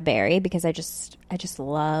wild berry because I just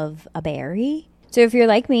love a berry. So if you're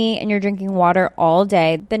like me and you're drinking water all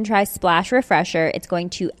day, then try Splash Refresher. It's going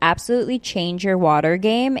to absolutely change your water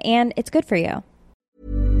game, and it's good for you.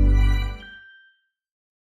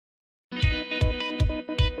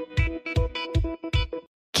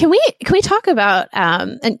 Can we talk about,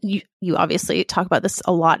 and you obviously talk about this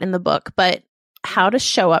a lot in the book, but how to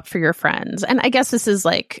show up for your friends. And I guess this is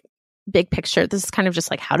like big picture. This is kind of just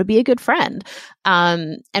like how to be a good friend,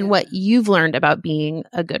 and what you've learned about being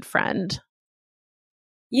a good friend.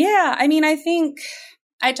 Yeah. I mean, I think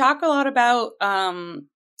I talk a lot about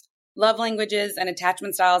love languages and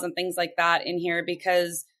attachment styles and things like that in here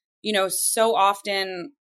because, so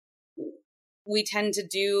often we tend to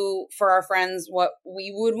do for our friends what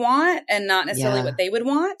we would want and not necessarily what they would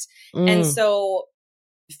want. And so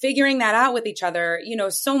figuring that out with each other,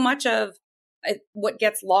 so much of what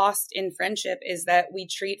gets lost in friendship is that we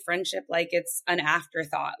treat friendship like it's an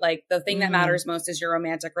afterthought. Like the thing that matters most is your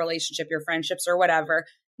romantic relationship, your friendships or whatever.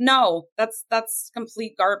 No, that's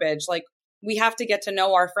complete garbage. Like we have to get to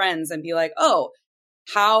know our friends and be like, oh,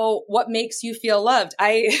 what makes you feel loved?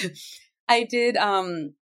 I did,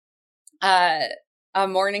 a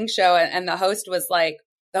morning show and the host was like,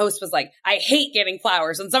 I hate giving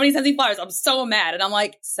flowers. When somebody sends me flowers, I'm so mad. And I'm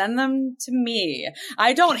like, send them to me.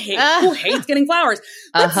 I don't hate, who hates getting flowers?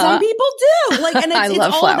 But some people do. Like, and it's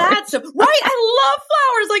all flowers. That stuff. Right. I love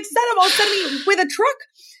flowers. Like send me with a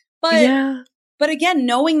truck. But again,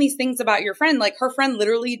 knowing these things about your friend, like her friend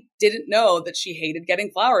literally didn't know that she hated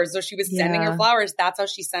getting flowers. So she was sending her flowers. That's how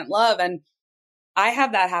she sent love. And I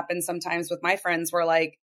have that happen sometimes with my friends where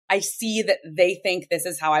like, I see that they think this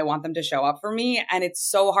is how I want them to show up for me. And it's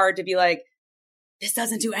so hard to be like, this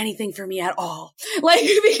doesn't do anything for me at all. Like,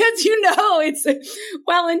 because it's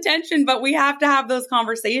well-intentioned, but we have to have those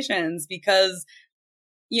conversations because,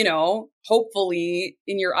 hopefully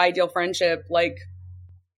in your ideal friendship, like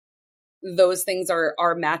those things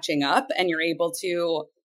are matching up and you're able to,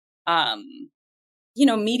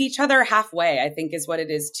 meet each other halfway, I think is what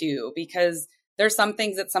it is too, because there's some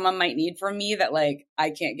things that someone might need from me that like,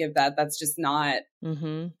 I can't give that. That's just not,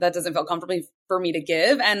 that doesn't feel comfortable for me to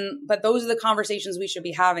give. But those are the conversations we should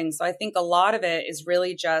be having. So I think a lot of it is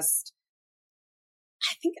really just,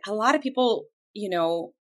 I think a lot of people,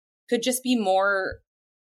 could just be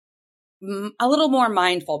a little more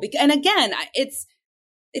mindful. And again, it's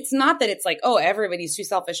not that it's like, oh, everybody's too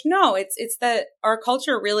selfish. No, it's that our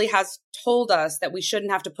culture really has told us that we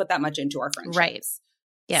shouldn't have to put that much into our friendships. Right.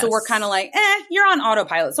 Yes. So we're kind of like, you're on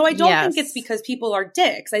autopilot. So I don't think it's because people are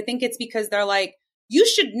dicks. I think it's because they're like, you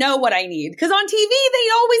should know what I need. Because on TV,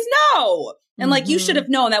 they always know. And like, you should have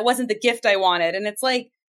known that wasn't the gift I wanted. And it's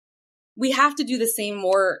like, we have to do the same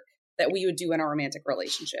work that we would do in a romantic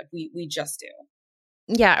relationship. We just do.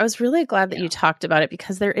 Yeah, I was really glad that you talked about it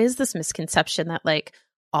because there is this misconception that like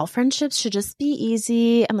all friendships should just be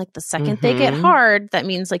easy. And like the second they get hard, that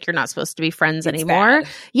means like you're not supposed to be friends anymore.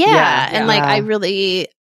 Yeah. And like I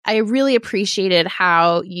really appreciated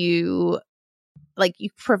how you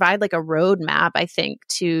provide like a roadmap, I think,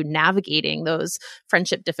 to navigating those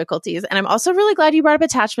friendship difficulties. And I'm also really glad you brought up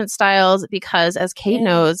attachment styles because as Kate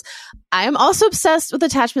knows, I am also obsessed with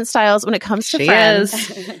attachment styles when it comes to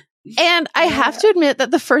friends. And I have to admit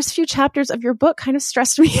that the first few chapters of your book kind of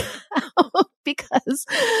stressed me out because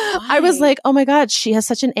I was like, oh my God, she has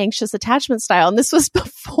such an anxious attachment style. And this was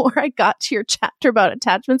before I got to your chapter about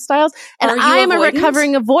attachment styles. And I am a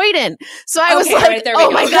recovering avoidant. So I was like,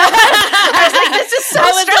 oh my God. I was like, this is so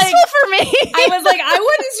stressful for me. I was like, I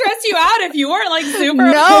wouldn't stress you out if you weren't like super.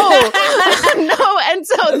 No. And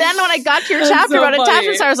so then when I got to your chapter about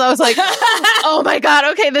attachment styles, I was like, oh my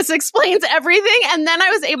God, okay, this explains everything. And then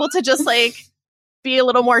I was able to just like be a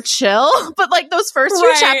little more chill. But like those first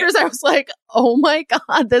few chapters, I was like, oh my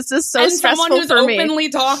God, this is so stressful for me. And someone who's openly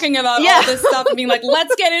talking about all this stuff and being like,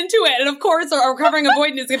 let's get into it. And of course, our recovering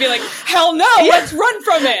avoidant is going to be like, hell no, let's run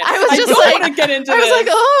from it. I don't want to get into this. I was like,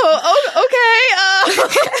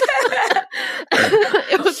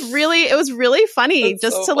 okay. It was really funny. That's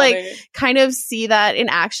just so to funny. Like kind of see that in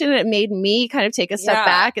action. And it made me kind of take a step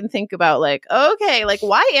back and think about like, okay, like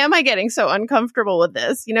why am I getting so uncomfortable with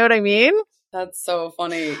this? You know what I mean? That's so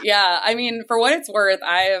funny. Yeah. I mean, for what it's worth,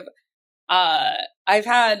 I've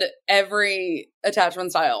had every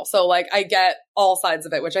attachment style. So like I get all sides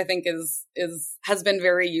of it, which I think has been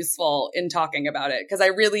very useful in talking about it. Cause I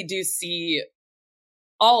really do see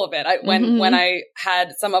all of it. When I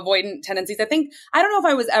had some avoidant tendencies, I don't know if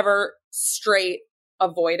I was ever straight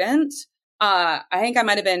avoidant. I think I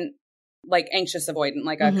might've been like anxious avoidant,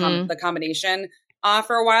 like the combination.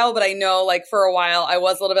 For a while, but I know like for a while I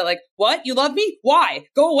was a little bit like, what? You love me? Why?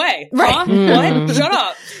 Go away. Right. Huh? What? Shut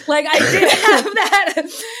up. Like I did have that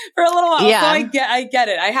for a little while. Yeah. So I get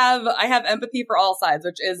it. I have empathy for all sides,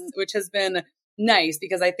 which has been nice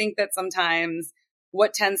because I think that sometimes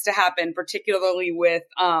what tends to happen, particularly with,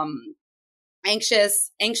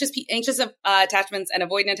 anxious attachments and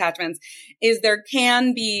avoidant attachments is there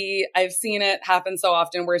can be, I've seen it happen so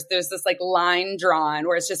often where there's this like line drawn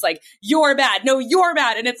where it's just like, you're bad. No, you're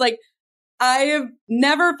bad. And it's like, I've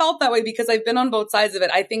never felt that way because I've been on both sides of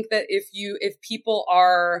it. I think that if people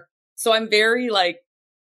are, so I'm very like,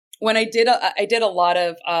 when I did a lot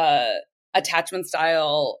of, attachment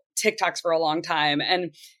style TikToks for a long time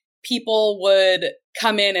and people would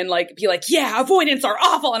come in and like be like, yeah, avoidants are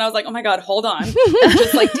awful. And I was like, oh my God, hold on.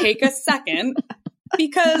 Just like take a second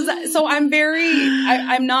because so I'm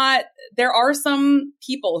not, there are some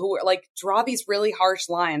people who are like draw these really harsh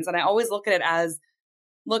lines. And I always look at it as,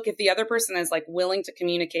 look, if the other person is like willing to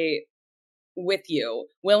communicate with you,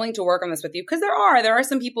 willing to work on this with you, because there are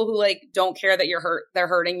some people who like don't care that they're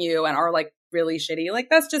hurting you and are like really shitty. Like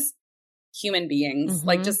that's just human beings,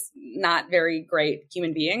 like just not very great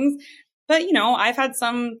human beings. But, I've had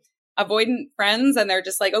some avoidant friends and they're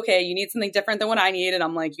just like, okay, you need something different than what I need. And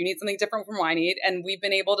I'm like, you need something different from what I need. And we've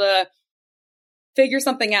been able to figure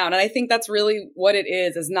something out. And I think that's really what it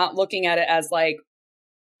is not looking at it as like,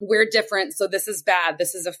 we're different. So this is bad.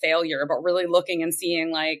 This is a failure, but really looking and seeing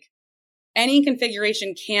like any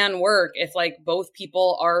configuration can work if like both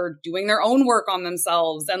people are doing their own work on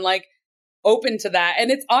themselves and like open to that. And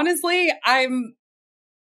it's honestly,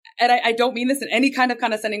 and I don't mean this in any kind of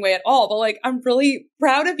condescending way at all, but like, I'm really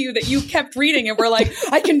proud of you that you kept reading and were like,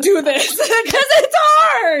 I can do this, because it's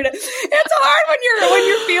hard. It's hard when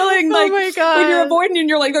you're feeling like, oh my God. when you're avoiding and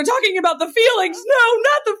you're like, they're talking about the feelings. No,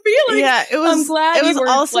 not the feelings. Yeah, it was. I'm glad it was you were,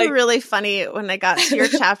 also like, really funny when I got to your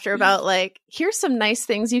chapter about like, here's some nice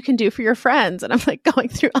things you can do for your friends, and I'm like going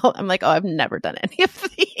through all. I'm like, oh, I've never done any of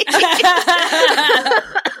these.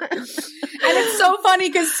 And it's so funny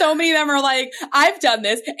because so many of them are like, I've done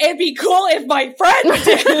this. It'd be cool if my friend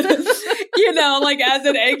did. You know, like as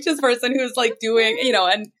an anxious person who's like doing, you know,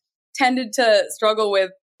 and tended to struggle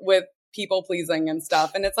with people pleasing and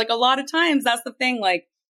stuff. And it's like a lot of times that's the thing, like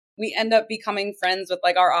we end up becoming friends with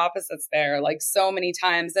like our opposites there, like so many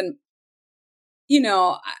times. And you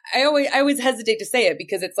know, I always hesitate to say it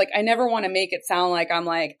because it's like, I never want to make it sound like I'm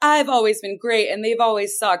like, I've always been great and they've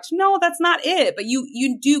always sucked. No, that's not it. But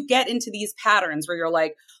you do get into these patterns where you're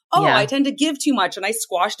like, oh, I tend to give too much and I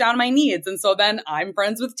squash down my needs. And so then I'm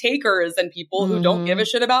friends with takers and people who don't give a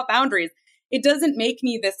shit about boundaries. It doesn't make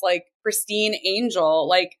me this like pristine angel.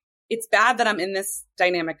 Like it's bad that I'm in this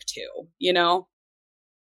dynamic too, you know?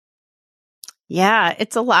 Yeah,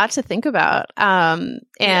 it's a lot to think about. And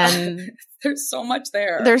there's so much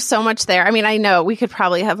there. There's so much there. I mean, I know we could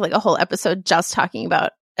probably have like a whole episode just talking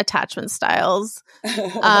about attachment styles.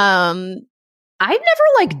 I've never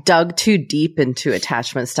like dug too deep into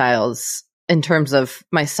attachment styles in terms of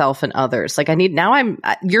myself and others. Like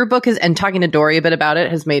your book is, and talking to Dory a bit about it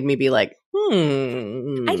has made me be like,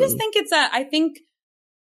 I just think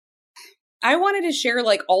I wanted to share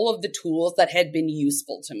like all of the tools that had been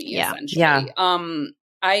useful to me, essentially. Yeah.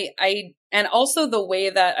 And also the way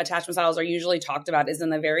that attachment styles are usually talked about is in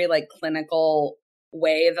the very like clinical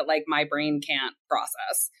way that like my brain can't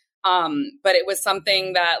process. But it was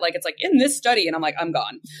something that like, it's like in this study and I'm like, I'm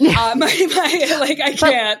gone. I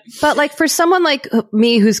can't. But like for someone like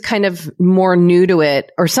me, who's kind of more new to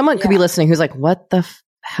it, or someone could be listening who's like, what the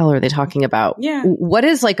hell are they talking about? Yeah. What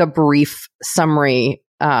is like a brief summary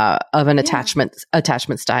of an attachment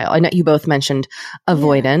style? I know you both mentioned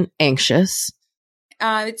avoidant, anxious.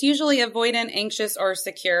 It's usually avoidant, anxious, or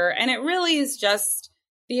secure. And it really is just,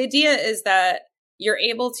 the idea is that you're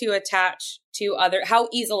able to attach to how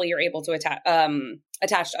easily you're able to attach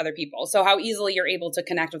to other people. So how easily you're able to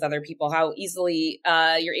connect with other people, how easily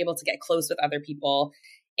you're able to get close with other people.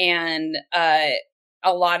 And a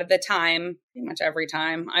lot of the time, pretty much every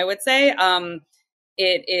time, I would say,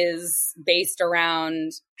 it is based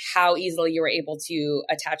around how easily you were able to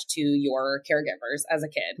attach to your caregivers as a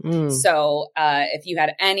kid. So if you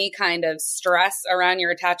had any kind of stress around your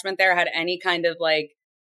attachment there, had any kind of like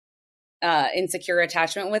insecure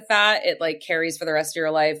attachment with that, it like carries for the rest of your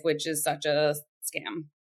life, which is such a scam.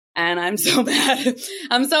 And I'm so mad.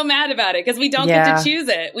 I'm so mad about it because we don't get to choose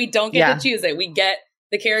it. We don't get to choose it. We get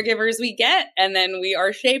the caregivers we get, and then we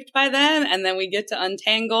are shaped by them, and then we get to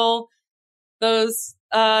untangle those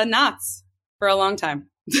knots for a long time.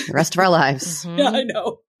 The rest of our lives. Yeah, I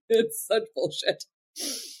know. It's such bullshit.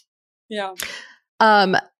 Yeah.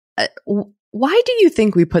 Why do you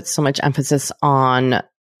think we put so much emphasis on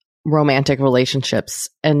romantic relationships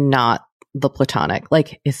and not the platonic?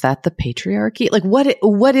 Like, is that the patriarchy? Like,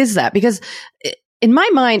 what is that? Because in my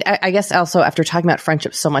mind, I guess also after talking about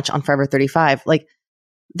friendships so much on Forever 35, like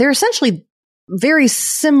they're essentially very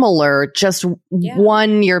similar, just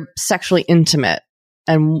one, you're sexually intimate,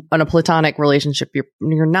 and in a platonic relationship,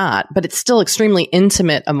 you're not, but it's still extremely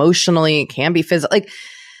intimate emotionally. It can be physical. Like,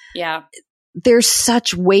 there's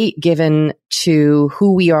such weight given to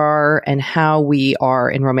who we are and how we are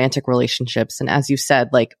in romantic relationships. And as you said,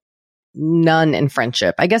 like none in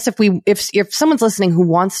friendship. I guess if someone's listening who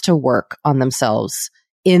wants to work on themselves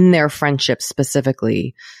in their friendship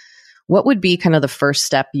specifically, what would be kind of the first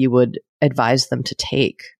step you would advise them to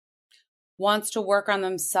take? Wants to work on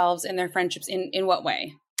themselves in their friendships in what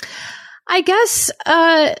way? I guess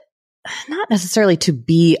not necessarily to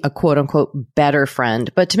be a quote unquote better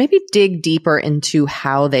friend, but to maybe dig deeper into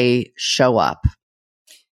how they show up.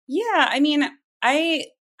 Yeah, I mean, I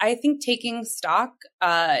think taking stock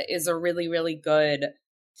is a really, really good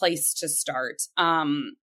place to start.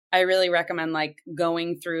 I really recommend like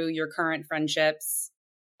going through your current friendships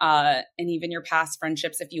and even your past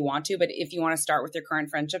friendships if you want to. But if you want to start with your current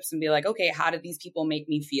friendships and be like, okay, how do these people make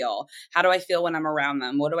me feel? How do I feel when I'm around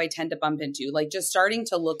them? What do I tend to bump into? Like just starting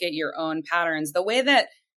to look at your own patterns, the way that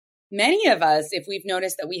many of us, if we've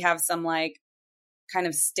noticed that we have some like kind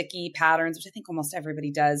of sticky patterns, which I think almost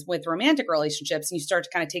everybody does with romantic relationships, and you start to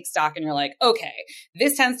kind of take stock and you're like, okay,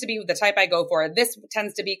 this tends to be the type I go for. This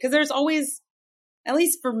tends to be, because there's always, at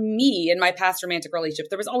least for me in my past romantic relationship,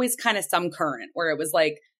 there was always kind of some current where it was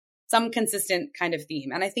like some consistent kind of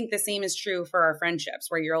theme. And I think the same is true for our friendships,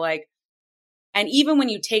 where you're like, and even when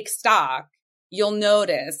you take stock, you'll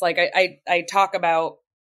notice, like I talk about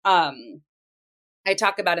in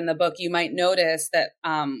the book, you might notice that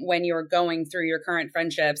when you're going through your current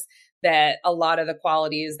friendships, that a lot of the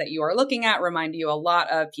qualities that you are looking at remind you a lot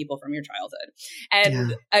of people from your childhood.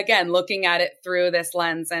 And again, looking at it through this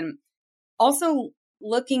lens, and also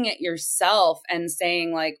looking at yourself and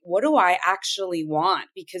saying, like, what do I actually want?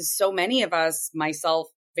 Because so many of us, myself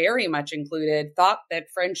very much included, thought that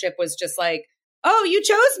friendship was just like, oh, you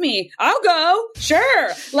chose me, I'll go. Sure.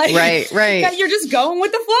 Like, right. You're just going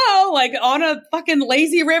with the flow, like on a fucking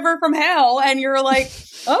lazy river from hell. And you're like,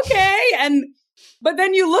 okay. But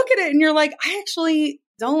then you look at it and you're like, I actually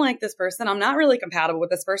don't like this person. I'm not really compatible with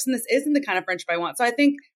this person. This isn't the kind of friendship I want. So I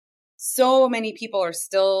think so many people are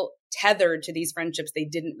still tethered to these friendships they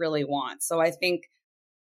didn't really want. So I think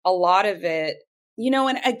a lot of it,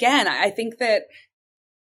 and again, I think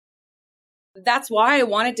that's why I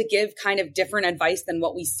wanted to give kind of different advice than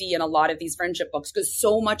what we see in a lot of these friendship books, because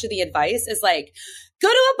so much of the advice is like, go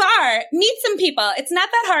to a bar, meet some people. It's not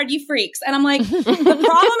that hard, you freaks. And I'm like, the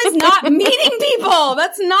problem is not meeting people.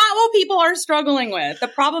 That's not what people are struggling with. The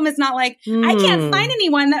problem is not like, I can't find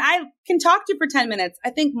anyone that I can talk to for 10 minutes. I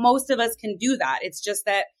think most of us can do that. It's just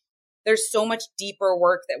that there's so much deeper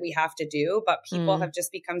work that we have to do, but people have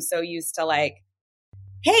just become so used to like,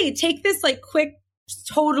 hey, take this like quick,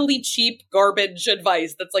 totally cheap garbage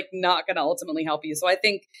advice that's like not going to ultimately help you. So I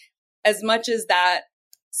think as much as that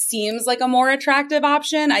seems like a more attractive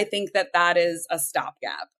option, I think that is a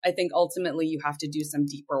stopgap. I think ultimately you have to do some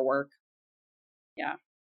deeper work. Yeah.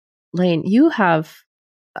 Lane, you have,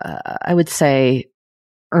 I would say,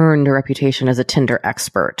 earned a reputation as a Tinder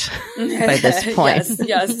expert by this point.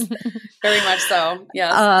 Yes, very much so.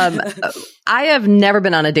 Yes. I have never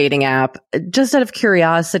been on a dating app. Just out of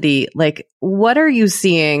curiosity, like, what are you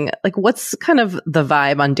seeing? Like, what's kind of the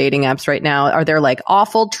vibe on dating apps right now? Are there like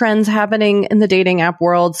awful trends happening in the dating app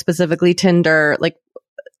world, specifically Tinder? Like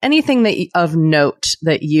anything that of note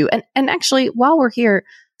that you, and actually, while we're here,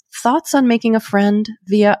 thoughts on making a friend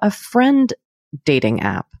via a friend dating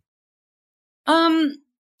app?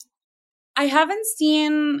 I haven't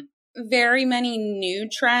seen very many new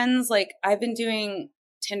trends. Like, I've been doing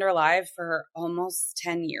Tinder Live for almost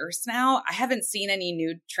 10 years now. I haven't seen any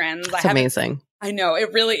new trends. That's amazing. I know,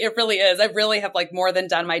 it really is. I really have like more than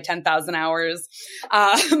done my 10,000 hours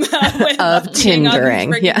of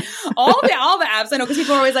Tindering. Yeah. all the apps. I know, because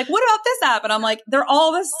people are always like, what about this app? And I'm like, they're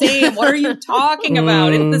all the same. What are you talking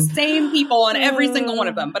about? It's the same people on every single one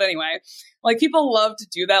of them. But anyway, like, people love to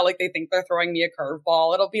do that. Like, they think they're throwing me a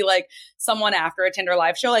curveball. It'll be like someone after a Tinder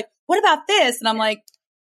Live show, like, what about this? And I'm like,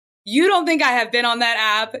 you don't think I have been on that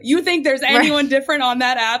app? You think there's anyone different on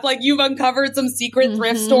that app? Like, you've uncovered some secret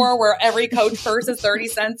thrift store where every Coach purse is 30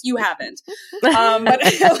 cents. You haven't. But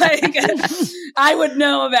like, I would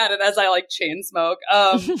know about it as I like chain smoke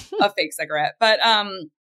a fake cigarette. But, I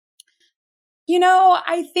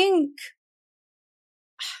think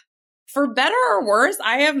for better or worse,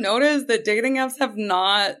 I have noticed that dating apps have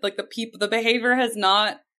not, like, the behavior has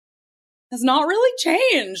not really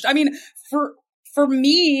changed. I mean, for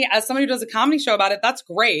me, as somebody who does a comedy show about it, that's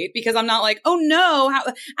great, because I'm not like, oh no,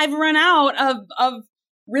 I've run out of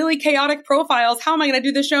really chaotic profiles. How am I going to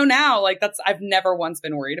do the show now? Like, I've never once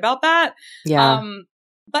been worried about that. Yeah.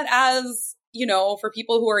 But as, for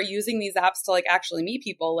people who are using these apps to like actually meet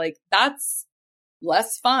people, like, that's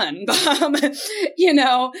less fun. I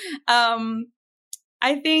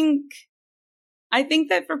think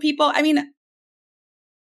that for people, I mean,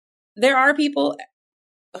 there are people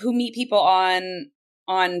who meet people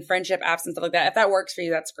on friendship apps and stuff like that. If that works for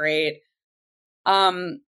you, that's great.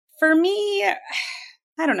 For me,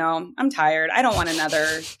 I don't know. I'm tired. I don't want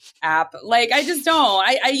another app. Like, I just don't.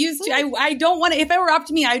 I don't want to. If it were up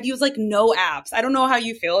to me, I'd use like no apps. I don't know how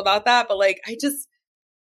you feel about that, but like, I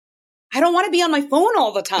don't want to be on my phone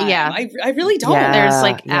all the time. Yeah. I really don't. Yeah. There's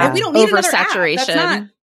like we don't need oversaturation. I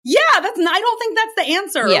don't think that's the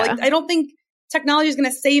answer. Yeah. Like, I don't think technology is going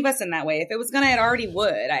to save us in that way. If it was going to, it already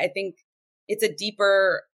would. I think it's a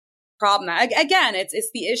deeper problem. Again, it's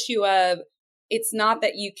the issue of, it's not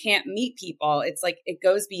that you can't meet people. It's like, it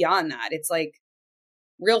goes beyond that. It's like,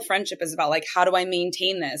 real friendship is about like, how do I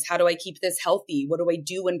maintain this? How do I keep this healthy? What do I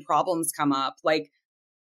do when problems come up? Like,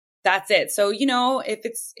 that's it. So, if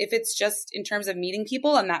it's just in terms of meeting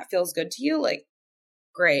people and that feels good to you, like,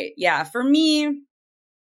 great. Yeah. For me,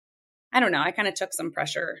 I don't know. I kind of took some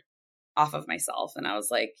pressure off of myself. And I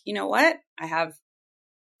was like, you know what? I have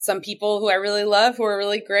some people who I really love who are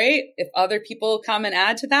really great. If other people come and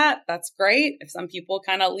add to that, that's great. If some people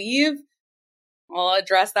kind of leave, I'll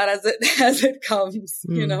address that as it comes,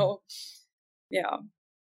 you know? Yeah.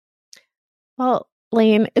 Well,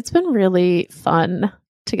 Lane, it's been really fun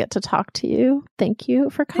to get to talk to you. Thank you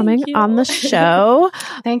for coming on the show.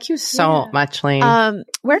 Thank you so much, Lane.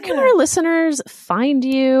 Where can our listeners find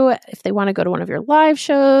you if they want to go to one of your live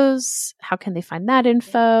shows? How can they find that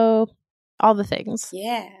info? All the things.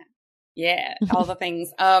 Yeah, all the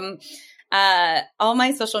things. All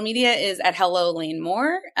my social media is at Hello Lane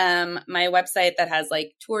Moore. My website that has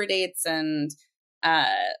like tour dates and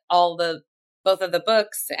both of the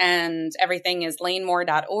books and everything is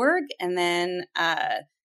lanemore.org. And then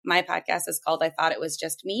my podcast is called I Thought It Was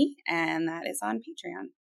Just Me, and that is on Patreon.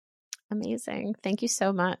 Amazing. Thank you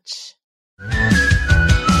so much.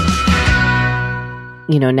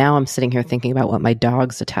 You know, now I'm sitting here thinking about what my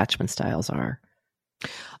dog's attachment styles are.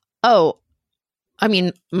 Oh, I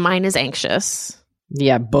mean, mine is anxious.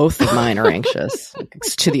 Yeah, both of mine are anxious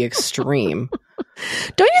to the extreme.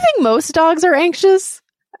 Don't you think most dogs are anxious?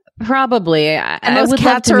 Probably. And most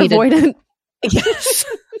cats are avoidant. Yes.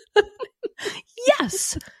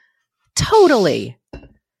 Yes. Totally.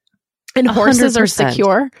 And horses 100%. Are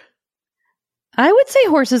secure? I would say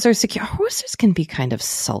horses are secure. Horses can be kind of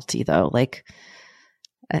salty, though. Like,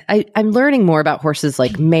 I'm learning more about horses.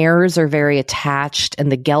 Like, mares are very attached,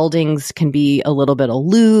 and the geldings can be a little bit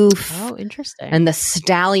aloof. Oh, interesting. And the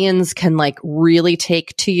stallions can, like, really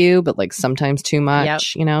take to you, but, like, sometimes too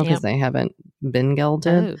much, you know, because they haven't been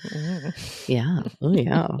gelded. Oh. Yeah. Oh,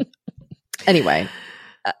 yeah. Anyway,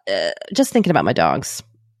 just thinking about my dogs.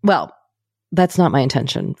 Well, that's not my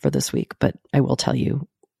intention for this week, but I will tell you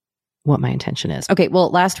what my intention is. Okay, well,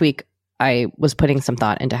 last week I was putting some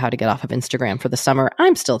thought into how to get off of Instagram for the summer.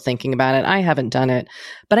 I'm still thinking about it. I haven't done it,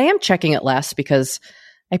 but I am checking it less because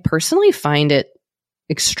I personally find it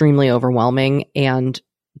extremely overwhelming and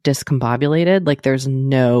discombobulated. Like, there's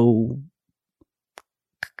no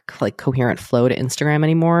like coherent flow to Instagram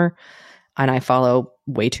anymore. And I follow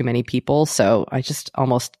way too many people, so I just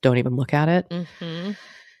almost don't even look at it. Mm-hmm.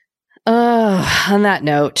 On that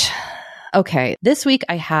note, okay, this week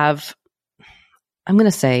I have, I'm going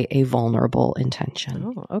to say, a vulnerable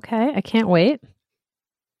intention. Oh, okay. I can't wait.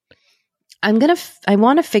 I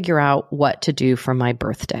want to figure out what to do for my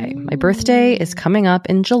birthday. My birthday is coming up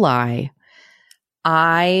in July.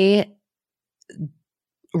 I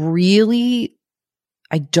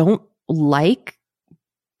don't like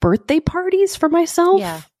birthday parties for myself.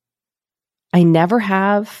 Yeah. I never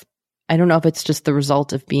have. I don't know if it's just the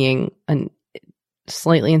result of being a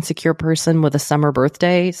slightly insecure person with a summer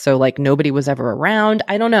birthday. So like nobody was ever around.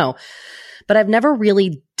 I don't know. But I've never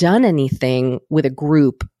really done anything with a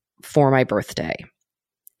group for my birthday.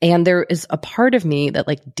 And there is a part of me that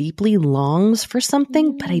like deeply longs for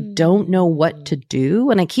something, but I don't know what to do.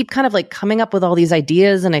 And I keep kind of like coming up with all these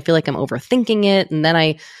ideas and I feel like I'm overthinking it. And then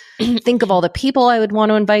I think of all the people I would want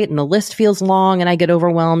to invite and the list feels long and I get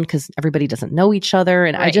overwhelmed because everybody doesn't know each other.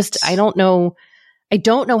 And right. I don't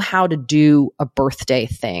know how to do a birthday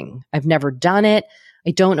thing. I've never done it.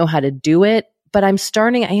 I don't know how to do it, but I am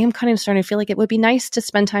kind of starting to feel like it would be nice to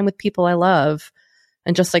spend time with people I love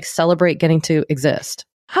and just like celebrate getting to exist.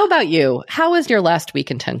 How about you? How was your last week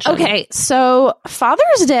intention? Okay, so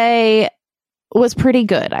Father's Day was pretty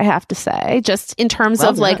good, I have to say, just in terms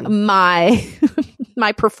of like my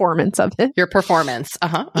my performance of it. Your performance.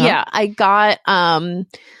 Yeah, I got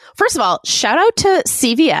first of all, shout out to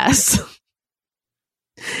CVS.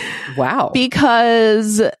 Wow.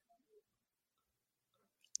 Because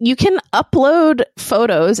you can upload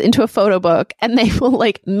photos into a photo book and they will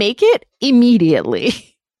like make it immediately.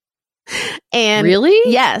 And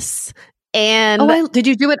really? Yes. And did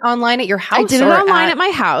you do it online at your house? I did it online at my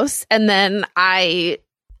house. And then I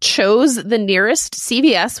chose the nearest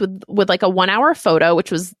CVS with like a 1 hour photo,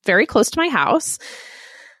 which was very close to my house.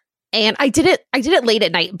 And I did it late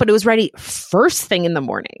at night, but it was ready first thing in the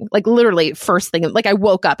morning. Like literally first thing. Like I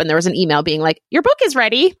woke up and there was an email being like, your book is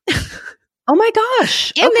ready. Oh my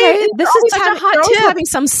gosh. And this is such a hot tip. They're having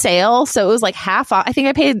some sale. So it was like half off. I think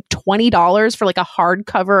I paid $20 for like a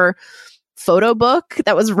hardcover photo book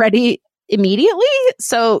that was ready immediately.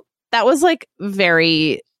 So that was like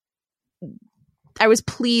I was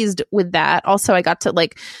pleased with that. Also, I got to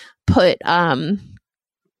like put,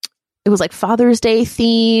 it was like Father's Day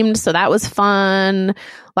themed. So that was fun. A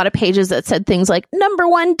lot of pages that said things like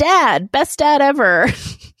 #1 dad, best dad ever.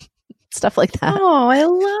 Stuff like that. Oh, I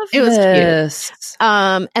love it. It was cute.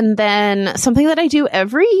 And then something that I do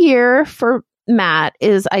every year for Matt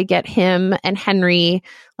is I get him and Henry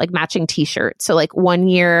like matching t-shirts. So like 1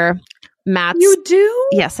 year Matt's... You do?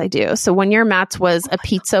 Yes, I do. So 1 year Matt's was a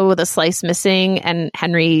pizza with a slice missing and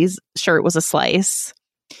Henry's shirt was a slice.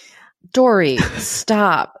 Dory,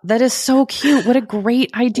 stop. That is so cute. What a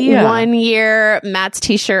great idea. One year, Matt's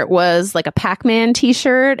t-shirt was like a Pac-Man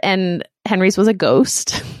t-shirt and Henry's was a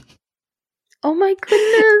ghost. Oh my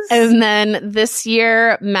goodness. And then this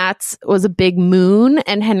year, Matt's was a big moon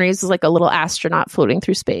and Henry's was like a little astronaut floating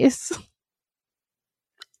through space.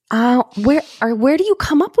 Where do you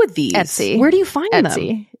come up with these? Etsy. Where do you find Etsy.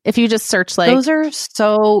 them? If you just search like those are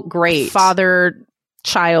so great.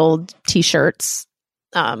 Father-child t-shirts,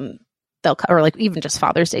 they'll or like even just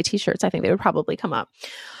Father's Day t-shirts, I think they would probably come up.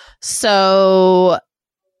 So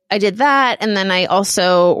I did that, and then I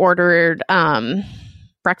also ordered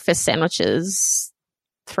breakfast sandwiches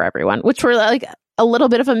for everyone, which were like a little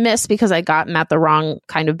bit of a miss because I got Matt the wrong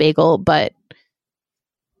kind of bagel, but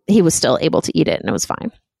he was still able to eat it and it was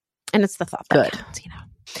fine. And it's the thought that counts, you know.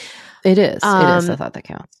 It is. It is the thought that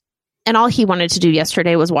counts. And all he wanted to do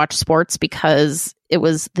yesterday was watch sports because it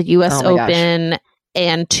was the U.S. Open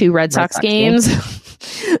and 2 Red Sox games.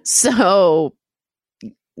 So,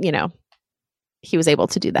 you know, he was able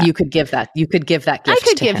to do that. You could give that gift. I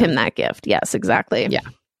could give him that gift. Yes, exactly. Yeah.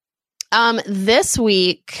 This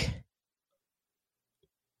week,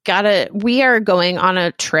 we are going on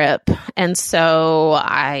a trip. And so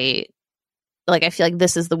I feel like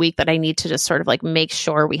this is the week that I need to just sort of like make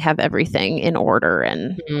sure we have everything in order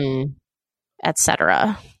and et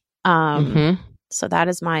cetera. So that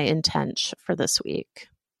is my intent for this week.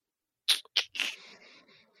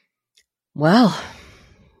 Well,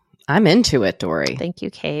 I'm into it, Dory. Thank you,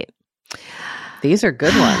 Kate. These are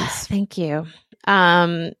good ones. Thank you.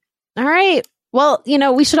 All right. Well, you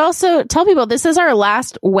know, we should also tell people this is our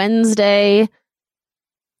last Wednesday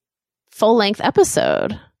full-length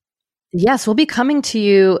episode. Yes, we'll be coming to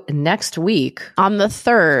you next week. On the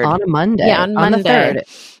 3rd. On a Monday. Yeah, on Monday. The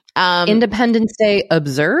 3rd. Independence Day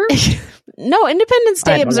observed? No, Independence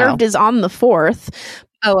Day observed is on the 4th.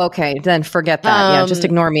 Oh, okay. Then forget that. Yeah, just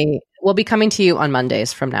ignore me. We'll be coming to you on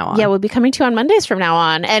Mondays from now on. Yeah, we'll be coming to you on Mondays from now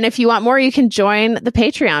on. And if you want more, you can join the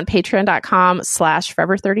Patreon,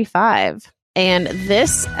 patreon.com/forever35. And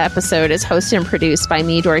this episode is hosted and produced by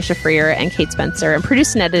me, Dory Shafrir, and Kate Spencer, and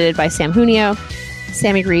produced and edited by Sam Junio.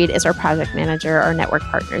 Sammy Reed is our project manager. Our network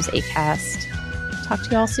partner is Acast. Talk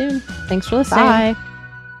to you all soon. Thanks for listening. Bye.